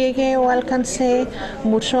no llegué o alcancé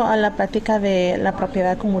mucho a la práctica de la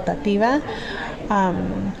propiedad conmutativa,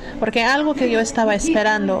 porque algo que yo estaba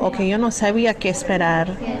esperando o que yo no sabía qué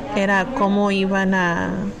esperar era cómo iban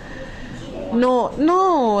a,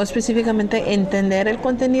 no específicamente entender el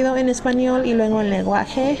contenido en español y luego el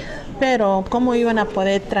lenguaje, pero cómo iban a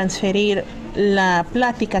poder transferir la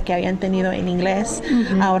plática que habían tenido en inglés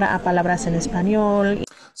ahora a palabras en español.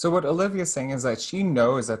 So what Olivia is saying is that she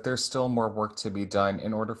knows that there's still more work to be done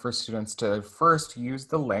in order for students to first use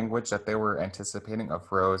the language that they were anticipating of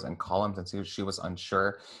rows and columns, and so she was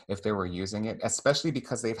unsure if they were using it, especially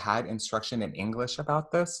because they've had instruction in English about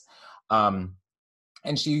this.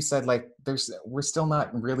 And she said, like, we're still not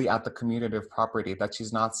really at the commutative property, that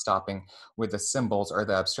she's not stopping with the symbols or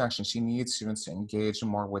the abstraction. She needs students to engage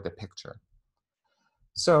more with the picture.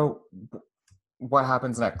 So what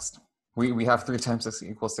happens next? We have 3 times 6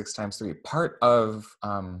 equals 6 times 3. Part of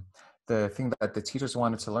the thing that the teachers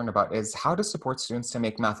wanted to learn about is how to support students to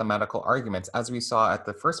make mathematical arguments. As we saw at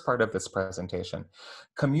the first part of this presentation,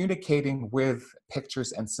 communicating with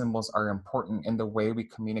pictures and symbols are important in the way we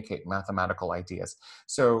communicate mathematical ideas.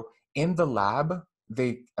 So in the lab,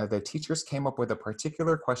 the teachers came up with a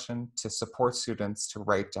particular question to support students to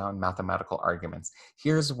write down mathematical arguments.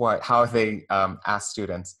 Here's how they asked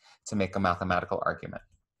students to make a mathematical argument.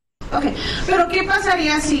 Okay, pero ¿qué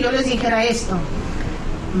pasaría si yo les dijera esto?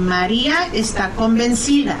 María está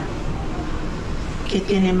convencida que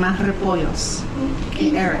tiene más repollos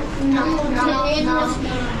que Eric. No.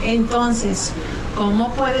 Entonces,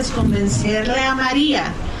 ¿cómo puedes convencerle a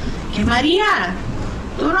María que María,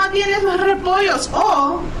 tú no tienes más repollos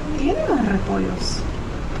o tiene más repollos?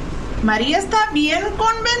 María está bien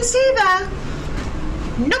convencida.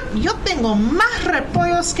 No, yo tengo más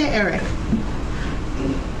repollos que Eric.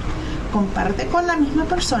 Comparte con la misma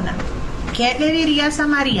persona. ¿Qué le dirías a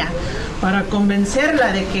María para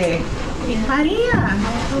convencerla de que María,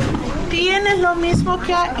 tienes lo mismo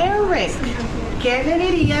que a Eric? ¿Qué le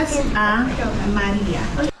dirías a María?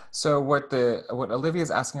 So what Olivia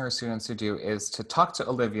is asking her students to do is to talk to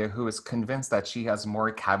Olivia, who is convinced that she has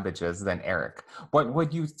more cabbages than Eric. What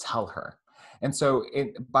would you tell her? And so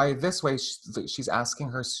by this way, she's asking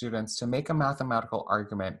her students to make a mathematical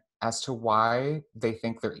argument as to why they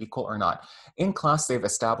think they're equal or not. In class, they've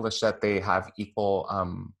established that they have equal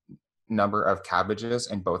number of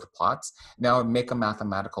cabbages in both plots. Now make a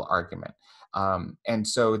mathematical argument. And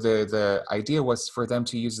so the idea was for them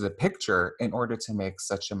to use the picture in order to make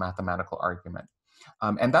such a mathematical argument.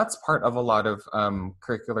 And that's part of a lot of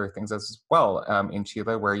curricular things as well in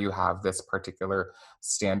Chile, where you have this particular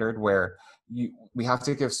standard where we have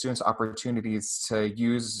to give students opportunities to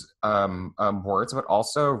use words, but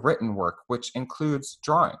also written work, which includes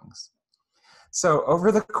drawings. So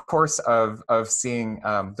over the course of seeing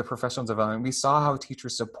the professional development, we saw how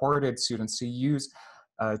teachers supported students to use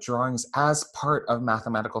drawings as part of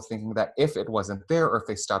mathematical thinking, that if it wasn't there or if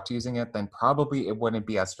they stopped using it, then probably it wouldn't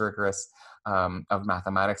be as rigorous of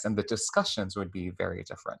mathematics and the discussions would be very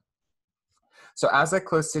different. So as I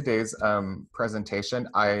close today's presentation,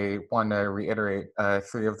 I want to reiterate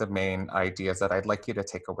 3 of the main ideas that I'd like you to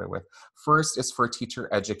take away with. First is for teacher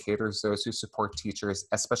educators, those who support teachers,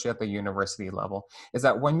 especially at the university level, is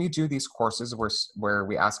that when we do these courses where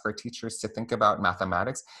we ask our teachers to think about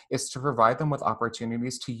mathematics, is to provide them with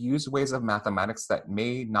opportunities to use ways of mathematics that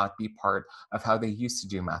may not be part of how they used to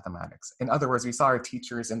do mathematics. In other words, we saw our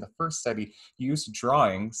teachers in the first study use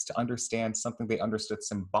drawings to understand something they understood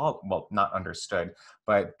not understood,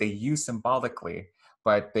 but they use symbolically,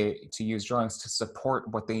 but to use drawings to support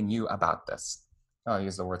what they knew about this. I'll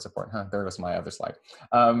use the word support. There was my other slide.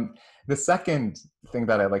 The second thing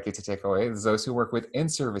that I'd like you to take away is those who work with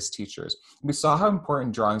in-service teachers. We saw how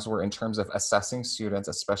important drawings were in terms of assessing students,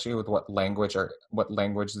 especially with what language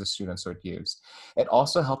the students would use. It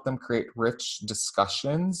also helped them create rich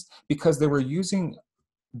discussions because they were using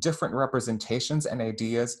different representations and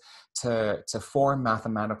ideas to form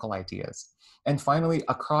mathematical ideas. And finally,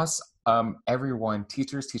 across everyone,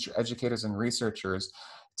 teachers, teacher educators, and researchers,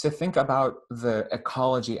 to think about the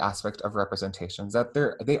ecology aspect of representations, that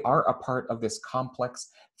they are a part of this complex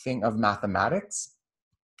thing of mathematics,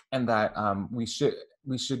 and that we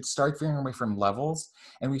should start veering away from levels,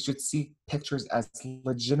 and we should see pictures as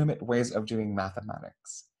legitimate ways of doing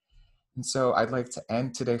mathematics. And so I'd like to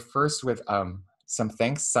end today first with some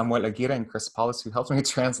thanks, Samuel Aguirre and Chris Paulus, who helped me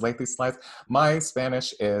translate these slides. My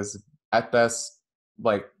Spanish is at best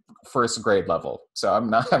like first grade level, so I'm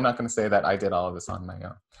not going to say that I did all of this on my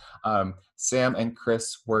own. Sam and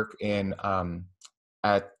Chris work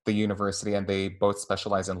at the university, and they both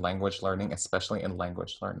specialize in language learning, especially in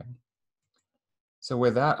language learning. So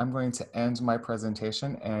with that, I'm going to end my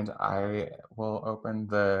presentation, and I will open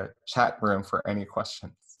the chat room for any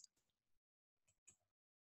questions.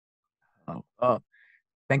 Oh,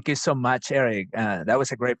 thank you so much, Eric. That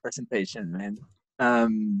was a great presentation, man.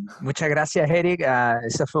 Muchas gracias, Eric.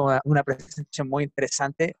 Esa fue una presentación muy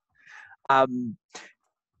interesante.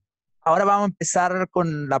 Ahora vamos a empezar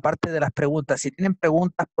con la parte de las preguntas. Si tienen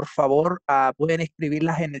preguntas, por favor, pueden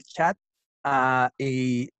escribirlas en el chat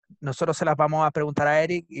y nosotros se las vamos a preguntar a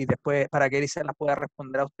Eric y después para que Eric se las pueda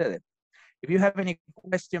responder a ustedes. If you have any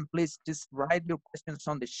question, please just write your questions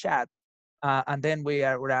on the chat. And then we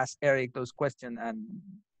would ask Eric those questions and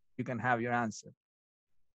you can have your answer.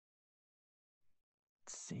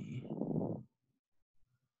 Let's see.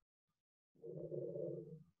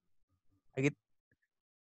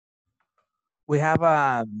 We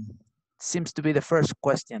have, seems to be the first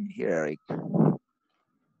question here, Eric.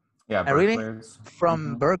 Yeah, I really, Berkeley's.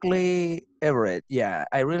 from Berkeley, Everett. Yeah,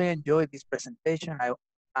 I really enjoyed this presentation.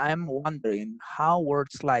 I'm wondering how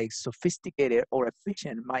words like sophisticated or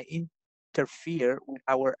efficient might interfere with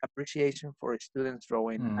our appreciation for students'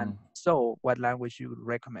 drawing. And so, what language you would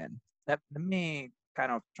recommend? Let me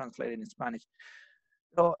kind of translate it in Spanish.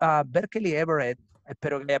 So, Berkeley Everett,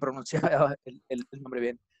 espero que haya pronunciado el nombre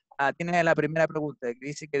bien. Tiene la primera pregunta, que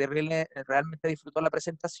dice que realmente disfrutó la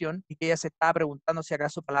presentación y que ella se estaba preguntando si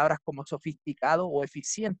acaso palabras como sofisticado o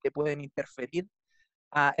eficiente pueden interferir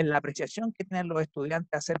en la apreciación que tienen los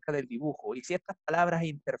estudiantes acerca del dibujo. Y si estas palabras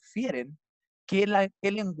interfieren, ¿qué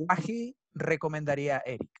lenguaje recomendaría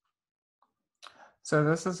Eric? So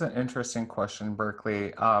this is an interesting question,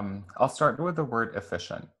 Berkeley. I'll start with the word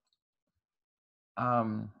efficient.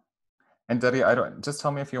 And Debbie, just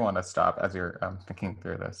tell me if you want to stop as you're thinking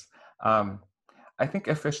through this. I think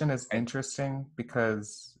efficient is interesting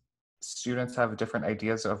because students have different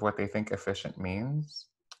ideas of what they think efficient means.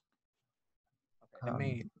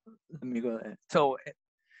 Okay, let me go there. So,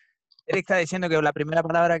 Eric está diciendo que la primera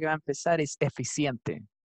palabra que va a empezar es eficiente,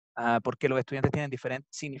 porque los estudiantes tienen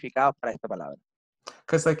diferentes significados para esta palabra.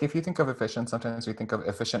 Because like if you think of efficient, sometimes we think of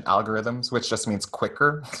efficient algorithms, which just means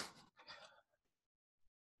quicker.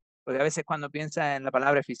 Porque a veces cuando piensa en la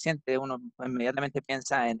palabra eficiente, uno inmediatamente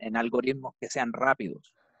piensa en algoritmos que sean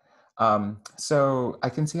rápidos. So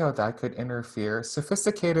I can see how that could interfere.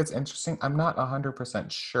 Sophisticated is interesting. I'm not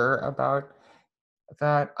 100% sure about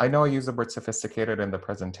that. I know I use the word sophisticated in the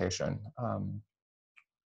presentation.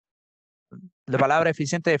 La palabra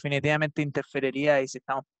eficiente definitivamente interferiría y si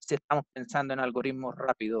estamos pensando en algoritmos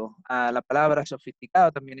rápidos. La palabra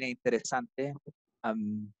sofisticado también es interesante.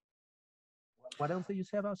 What else did you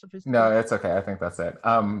say about sophisticated? No, it's okay. I think that's it.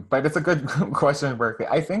 But it's a good question, Berkeley.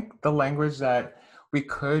 I think the language that we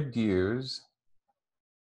could use,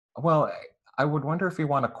 well, I would wonder if we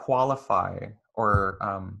want to qualify or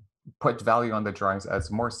put value on the drawings as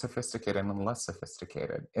more sophisticated and less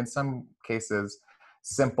sophisticated. In some cases,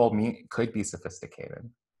 simple could be sophisticated.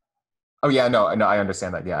 Oh yeah, no, I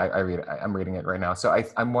understand that. Yeah, I'm reading it right now. So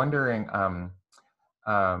I'm wondering,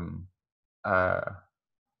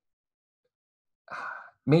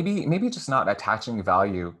 maybe just not attaching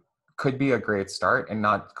value could be a great start and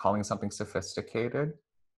not calling something sophisticated.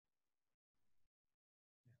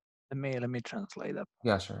 Let me translate that.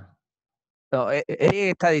 Yeah, sure. No, Eric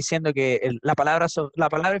está diciendo que la palabra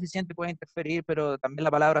eficiente puede interferir, pero también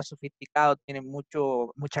la palabra sofisticado tiene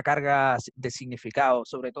mucha carga de significado,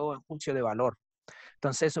 sobre todo en juicio de valor.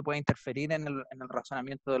 Entonces eso puede interferir en el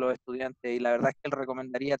razonamiento de los estudiantes y la verdad es que él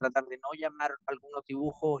recomendaría tratar de no llamar algunos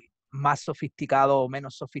dibujos más sofisticados o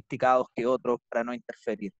menos sofisticados que otros para no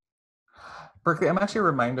interferir. Berkeley, I'm actually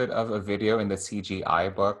reminded of a video in the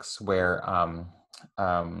CGI books where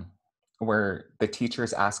the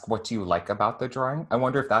teachers ask, what do you like about the drawing? I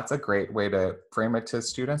wonder if that's a great way to frame it to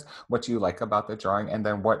students. What do you like about the drawing? And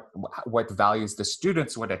then what values the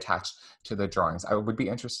students would attach to the drawings. I would be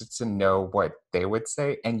interested to know what they would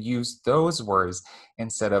say and use those words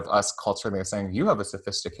instead of us culturally saying, you have a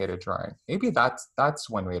sophisticated drawing. Maybe that's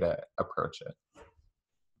one way to approach it.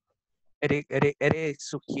 Eric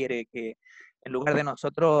sugiere que en lugar de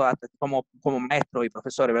nosotros, como maestros y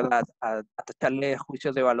profesores, ¿verdad?, a echarle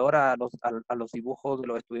juicios de valor a los dibujos de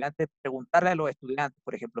los estudiantes, preguntarle a los estudiantes,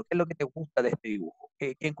 por ejemplo, ¿qué es lo que te gusta de este dibujo?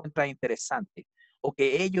 ¿Qué encuentras interesante? O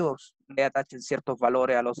que ellos le atachen ciertos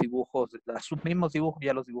valores a los dibujos, a sus mismos dibujos y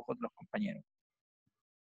a los dibujos de los compañeros.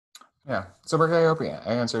 Yeah, so Berkeley, I hope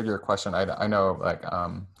I answered your question. I know like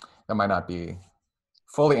that might not be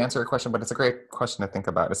fully answer your question, but it's a great question to think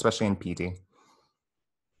about, especially in PD.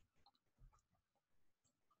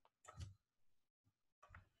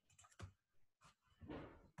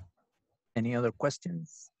 Any other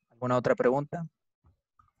questions? ¿Alguna otra pregunta?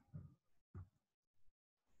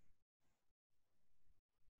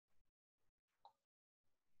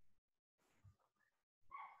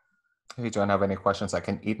 If you don't have any questions, I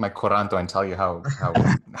can eat my curanto and tell you how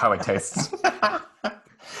it tastes.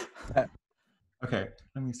 Okay,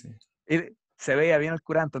 let me see. Se veía bien el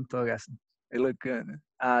curanto en todo caso. It looked good.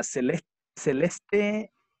 Celeste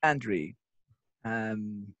Andre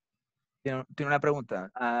tiene una pregunta.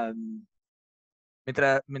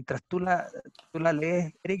 Mientras tú la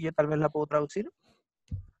lees, Eric, yo tal vez la puedo traducir.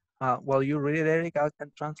 While you read it, Eric, I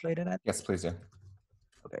can translate it. Yes, please do.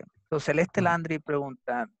 Okay. So, Celeste Landry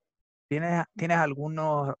pregunta, ¿tienes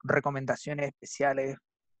algunas recomendaciones especiales?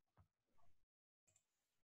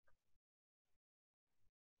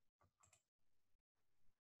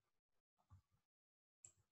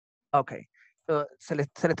 Ok. So, se le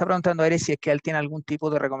está preguntando a Eric si es que él tiene algún tipo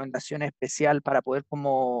de recomendación especial para poder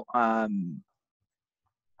como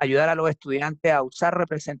ayudar a los estudiantes a usar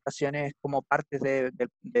representaciones como partes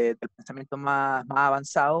del pensamiento más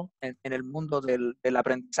avanzado en el mundo del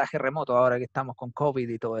aprendizaje remoto, ahora que estamos con COVID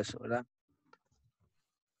y todo eso, ¿verdad?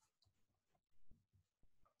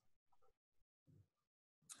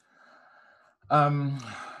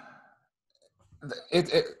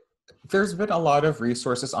 There's been a lot of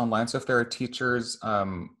resources online, so if there are teachers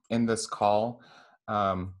in this call,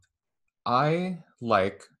 I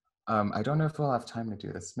don't know if we'll have time to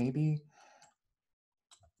do this. Maybe,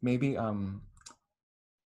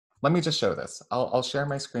 let me just show this. I'll share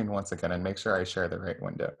my screen once again and make sure I share the right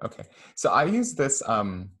window. Okay, so I use this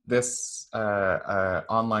online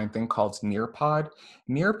thing called Nearpod.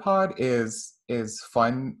 Nearpod is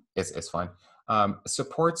fun. Is fun.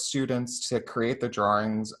 Supports students to create the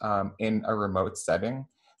drawings in a remote setting.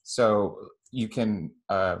 So you can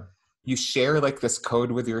you share like this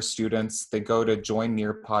code with your students. They go to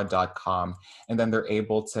joinnearpod.com and then they're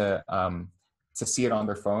able to see it on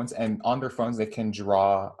their phones, and on their phones they can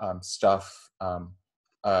draw stuff and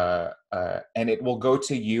it will go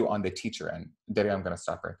to you on the teacher end. Dere, I'm going to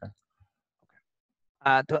stop right there.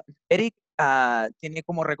 Eric tiene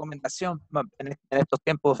como recomendación en estos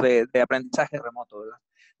tiempos de aprendizaje remoto, ¿verdad?,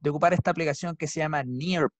 de ocupar esta aplicación que se llama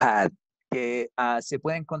Nearpad, que se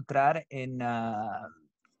puede encontrar en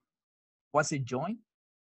was it Join?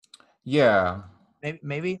 Yeah.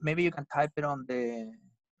 Maybe you can type it on the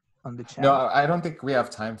chat. No, I don't think we have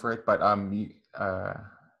time for it, but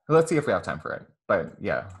let's see if we have time for it. But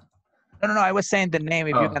yeah. No, I was saying the name,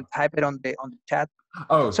 if you can type it on the chat.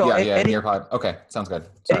 Oh, so, yeah, Eric, Nearpod. Okay, sounds good.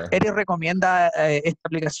 Sorry. Eric recomienda esta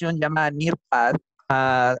aplicación llamada Nearpad,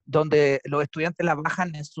 donde los estudiantes la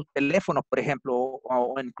bajan en sus teléfonos, por ejemplo,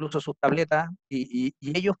 o incluso sus tabletas, y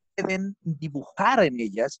ellos pueden dibujar en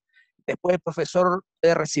ellas. Después el profesor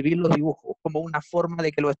puede recibir los dibujos como una forma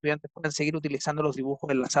de que los estudiantes puedan seguir utilizando los dibujos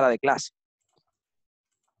en la sala de clase.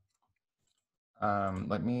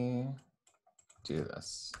 Let me do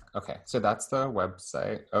this. Okay, so that's the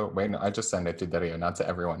website. Oh, wait, no, I just sent it to Dario, not to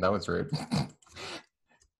everyone. That was rude.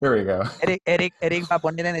 Here we go. Eric va a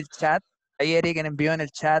poner en el chat, ahí Eric envió en el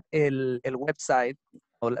chat el website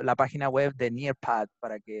o la página web de Nearpad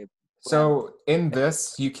para que... So in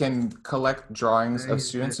this, you can collect drawings of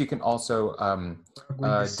students. You can also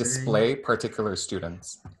display particular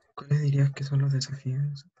students. ¿Cuáles dirías que son los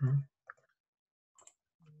desafíos?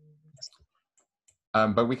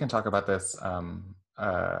 But we can talk about this.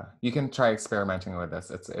 You can try experimenting with this.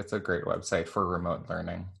 It's a great website for remote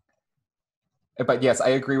learning. But yes, I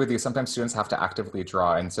agree with you. Sometimes students have to actively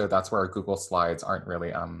draw, and so that's where Google Slides aren't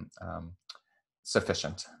really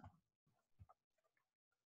sufficient.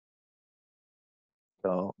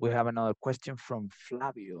 So we have another question from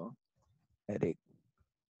Flavio. Eric,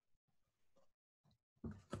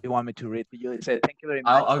 you want me to read to you? It says, thank you very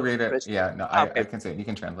much. I'll read it. Yeah, no, okay. I can say it. You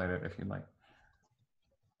can translate it if you'd like.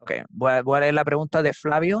 Okay, voy a leer la pregunta de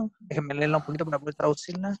Flavio. Déjenme leerla un poquito para poder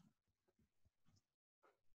traducirla.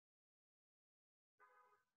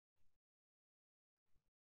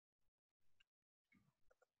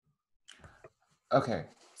 Okay,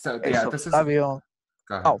 so yeah, this Flavio, is...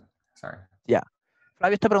 Go ahead. Oh, sorry. Yeah.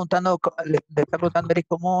 Flavio está preguntando, le está preguntando a Eric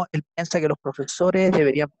cómo él piensa que los profesores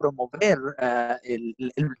deberían promover el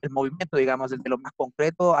movimiento, digamos, desde lo más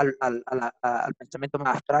concreto al pensamiento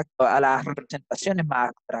más abstracto, a las representaciones más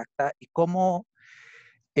abstractas, y cómo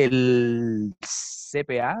el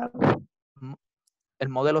CPA, el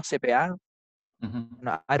modelo CPA,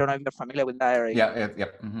 no, I don't know if you're familiar with that, Eric. Yeah.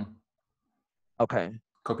 Okay.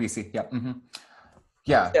 COPC, yeah.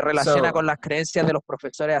 Yeah. Se relaciona con las creencias de los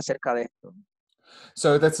profesores acerca de esto.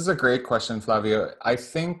 So this is a great question, Flavio. I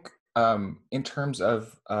think in terms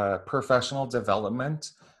of professional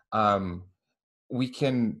development, we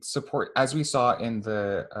can support, as we saw in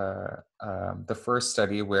the first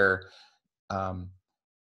study where,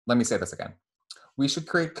 let me say this again. We should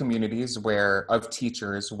create communities of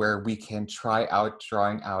teachers where we can try out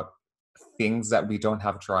drawing out things that we don't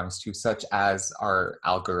have drawings to, such as our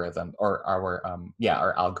algorithm or our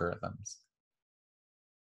algorithms.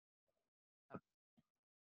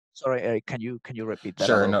 Sorry, Eric, can you repeat that?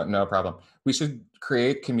 Sure, no problem. We should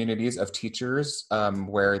create communities of teachers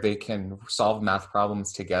where they can solve math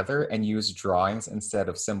problems together and use drawings instead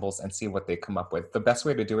of symbols and see what they come up with. The best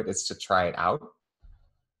way to do it is to try it out.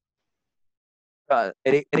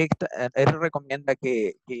 Eric recomienda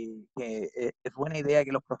que es buena idea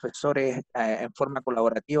que los profesores en forma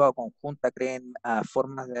colaborativa o conjunta creen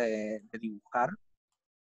formas de dibujar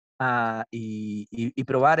y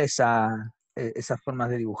probar esas formas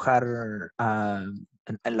de dibujar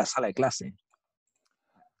en la sala de clase.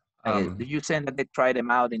 You said that they tried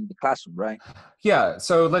them out in the classroom, right? Yeah,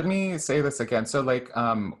 so let me say this again. So like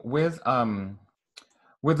with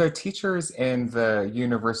the teachers in the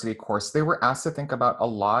university course, they were asked to think about a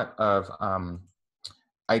lot of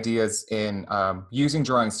ideas in using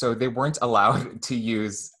drawings. So they weren't allowed to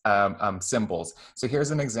use symbols. So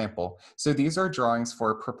here's an example. So these are drawings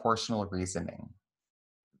for proportional reasoning.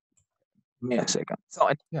 Give me a second. So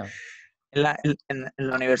Yeah. en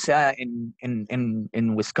la universidad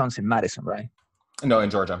en Wisconsin, Madison, right? No, in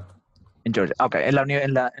Georgia. En Georgia. Okay. En la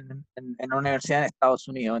universidad en Estados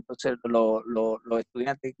Unidos, entonces los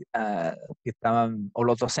estudiantes que estaban, o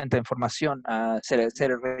los docentes en formación, se les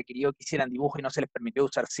requirió que hicieran dibujo y no se les permitió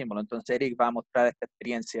usar símbolos. Entonces Eric va a mostrar esta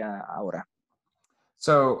experiencia ahora.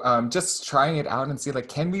 So just trying it out and see, like,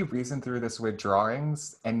 can we reason through this with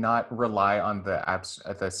drawings and not rely on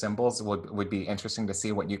the symbols would be interesting to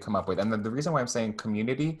see what you come up with. And then the reason why I'm saying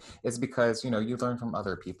community is because, you know, you learn from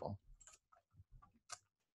other people.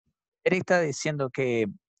 Eric está diciendo que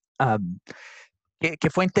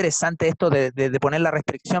fue interesante esto de poner la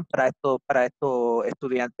restricción para estos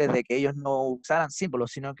estudiantes de que ellos no usaran símbolos,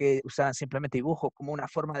 sino que usaran simplemente dibujos como una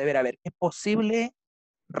forma de ver, a ver, ¿es posible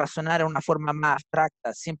razonar en una forma más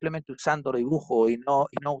abstracta, simplemente usando dibujo y no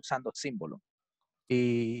usando símbolos?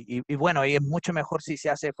 Y bueno, y es mucho mejor si se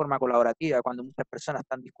hace de forma colaborativa, cuando muchas personas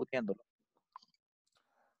están discutiéndolo.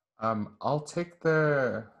 I'll take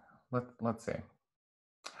let's see.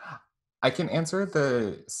 I can answer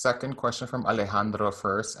the second question from Alejandro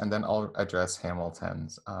first, and then I'll address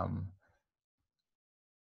Hamilton's.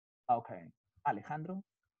 Okay. Alejandro?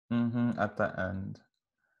 At the end.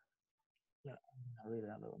 Yeah, I'll read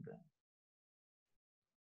it a little bit.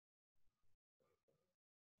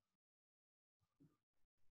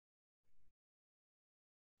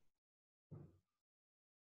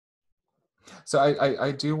 So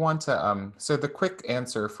I do want to, so the quick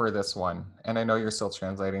answer for this one, and I know you're still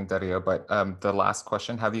translating, Dario, but the last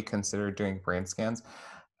question, have you considered doing brain scans?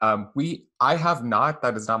 I have not,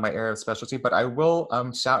 that is not my area of specialty, but I will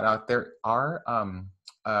shout out, there are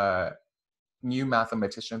new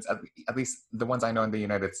mathematicians, at least the ones I know in the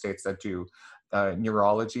United States, that do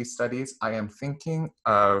neurology studies. I am thinking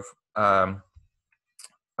of, oh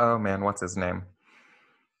man, what's his name?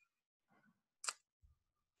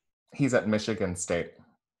 He's at Michigan State.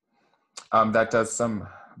 That does some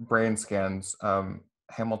brain scans.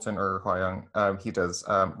 Hamilton or Hwayoung, he does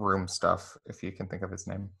room stuff, if you can think of his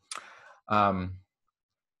name. But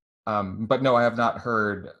no, I have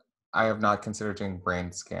not considered doing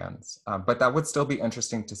brain scans. But that would still be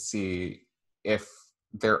interesting to see if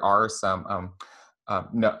there are some,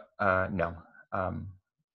 no.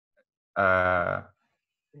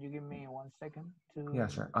 Can you give me 1 second? Yeah,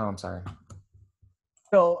 sure. Oh, I'm sorry.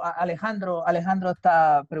 So, Alejandro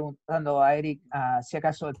está preguntando a Eric si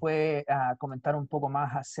acaso él puede comentar un poco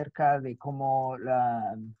más acerca de cómo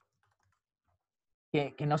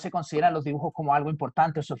que no se consideran los dibujos como algo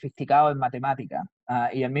importante o sofisticado en matemática.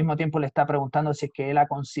 Y al mismo tiempo le está preguntando si es que él ha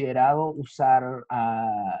considerado usar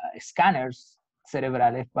escáneres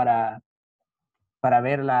cerebrales para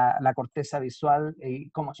ver la corteza visual y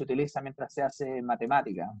cómo se utiliza mientras se hace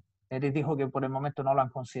matemática. Eric dijo que por el momento no lo han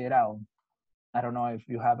considerado. I don't know if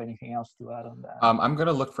you have anything else to add on that. I'm going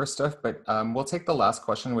to look for stuff, but we'll take the last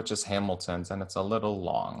question, which is Hamilton's, and it's a little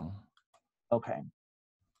long. Okay.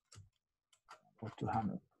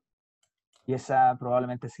 Y esa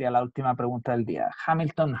probablemente sea la última pregunta del día.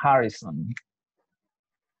 Hamilton Harrison.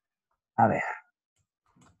 A ver.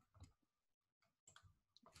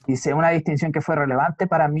 Dice, una distinción que fue relevante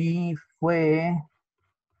para mí fue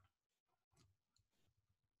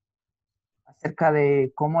acerca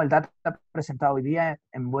de cómo el dato presentado hoy día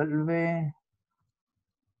envuelve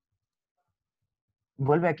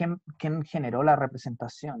a quién generó la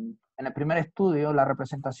representación. En el primer estudio, la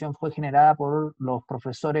representación fue generada por los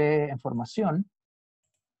profesores en formación,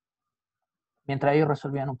 mientras ellos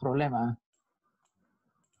resolvían un problema.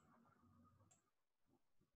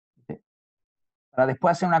 Para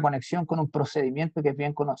después hacer una conexión con un procedimiento que es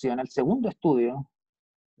bien conocido. En el segundo estudio,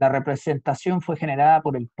 la representación fue generada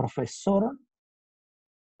por el profesor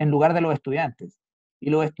en lugar de los estudiantes. Y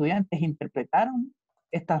los estudiantes interpretaron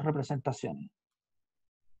estas representaciones.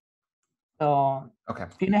 So, Okay.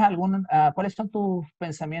 ¿Tienes cuáles son tus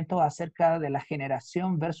pensamientos acerca de la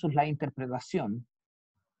generación versus la interpretación?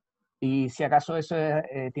 Y si acaso eso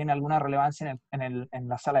tiene alguna relevancia en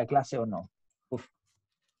la sala de clase o no. Uf.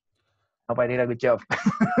 Hope I did a good job.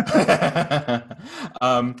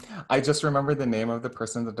 I just remember the name of the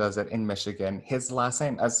person that does it in Michigan. His last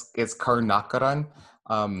name is Karnakaran.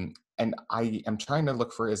 and I am trying to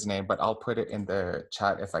look for his name, but I'll put it in the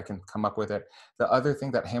chat if I can come up with it. The other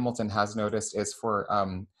thing that Hamilton has noticed is for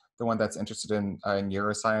the one that's interested in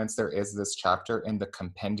neuroscience, there is this chapter in the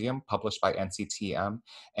compendium published by NCTM,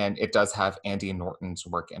 and it does have Andy Norton's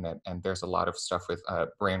work in it, and there's a lot of stuff with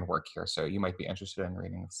brain work here, so you might be interested in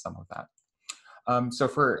reading some of that. So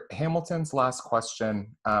for Hamilton's last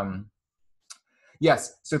question,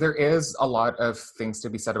 yes, so there is a lot of things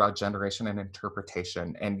to be said about generation and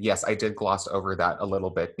interpretation. And yes, I did gloss over that a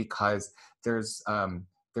little bit because there's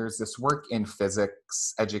this work in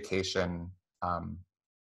physics education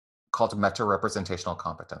called meta-representational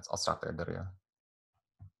competence. I'll stop there, Daria.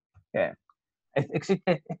 Okay.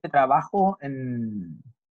 Existe este trabajo en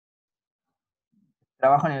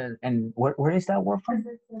where is that word from?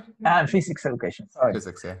 Physics education. Sorry.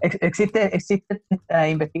 Physics, yeah. Existe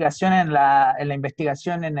investigación en la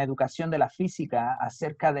investigación en educación de la física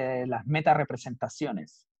acerca de las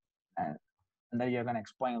meta-representaciones. And then you're going to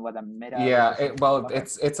explain what a meta. Yeah,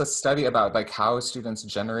 it's a study about like how students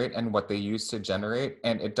generate and what they use to generate,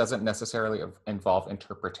 and it doesn't necessarily involve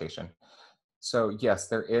interpretation. So yes,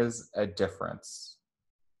 there is a difference.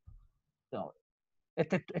 So,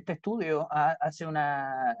 este estudio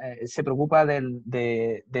se preocupa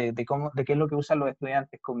de qué es lo que usan los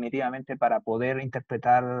estudiantes cognitivamente para poder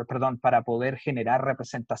interpretar, para poder generar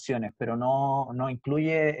representaciones, pero no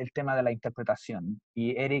incluye el tema de la interpretación.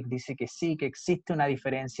 Y Eric dice que sí, que existe una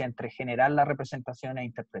diferencia entre generar la representación e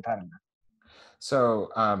interpretarla. So,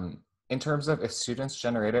 in terms of if students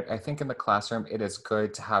generate it, I think in the classroom, it is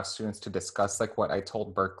good to have students to discuss like what I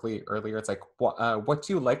told Berkeley earlier. It's like, what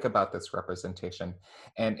do you like about this representation?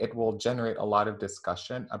 And it will generate a lot of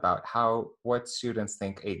discussion about what students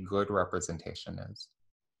think a good representation is.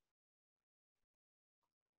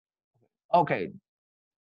 Okay.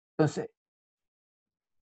 Entonces,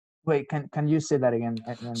 wait, can you say that again?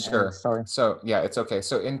 Sure. Sorry. So yeah, it's okay.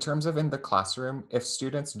 So in terms of in the classroom, if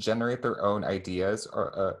students generate their own ideas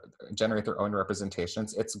or generate their own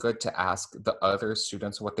representations, it's good to ask the other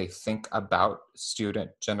students what they think about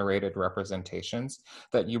student-generated representations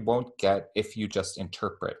that you won't get if you just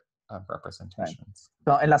interpret representations.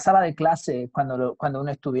 Right. So, en la sala de clase, cuando un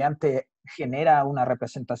estudiante genera una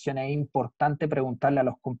representación, es importante preguntarle a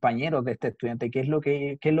los compañeros de este estudiante qué es lo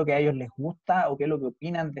que a ellos les gusta o qué es lo que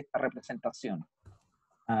opinan de esta representación.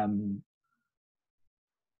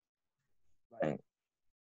 Right.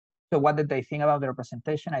 So what did they think about the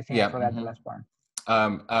representation? I think I forgot the last part.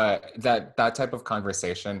 That type of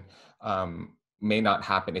conversation may not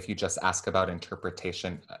happen if you just ask about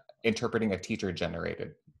interpreting a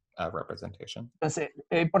teacher-generated representation. Entonces,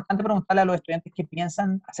 es importante preguntarle a los estudiantes qué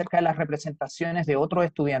piensan acerca de las representaciones de otros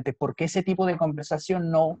estudiantes, porque ese tipo de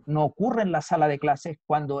conversación no ocurre en la sala de clases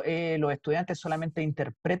cuando los estudiantes solamente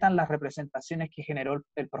interpretan las representaciones que generó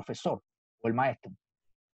el profesor o el maestro.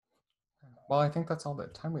 Well, I think that's all the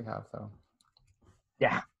time we have, though.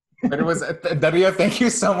 Yeah. But it was Daria. Thank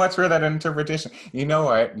you so much for that interpretation. You know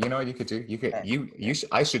what you could do?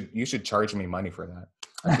 You should charge me money for that.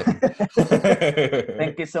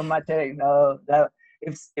 Thank you so much, Eric. No,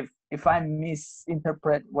 if I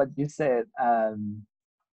misinterpret what you said,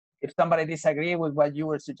 if somebody disagree with what you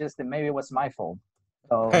were suggesting, maybe it was my fault.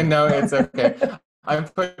 So. No, it's okay. I'm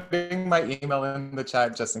putting my email in the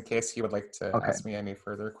chat just in case you would like to ask me any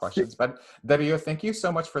further questions. But Dario, thank you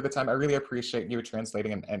so much for the time. I really appreciate you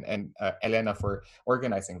translating and Elena for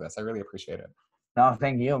organizing this. I really appreciate it. No,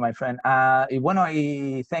 thank you, my friend.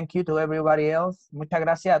 Y thank you to everybody else. Muchas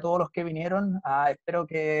gracias a todos los que vinieron. Espero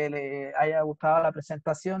que les haya gustado la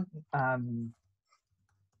presentación.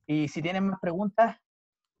 Y si tienen más preguntas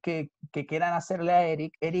que quieran hacerle a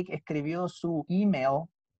Eric escribió su email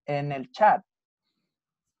en el chat.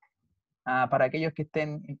 Para aquellos que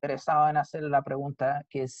estén interesados en hacer la pregunta,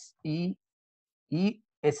 que es EPSI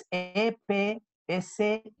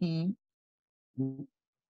Y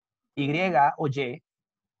o Y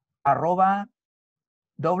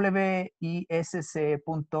 @wisc.edu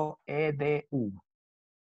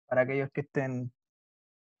para aquellos que estén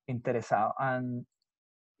interesados.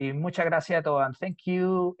 Y muchas gracias a todos. And thank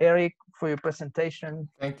you, Eric, for your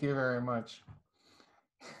presentation. Thank you very much.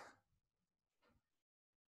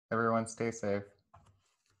 Everyone stay safe.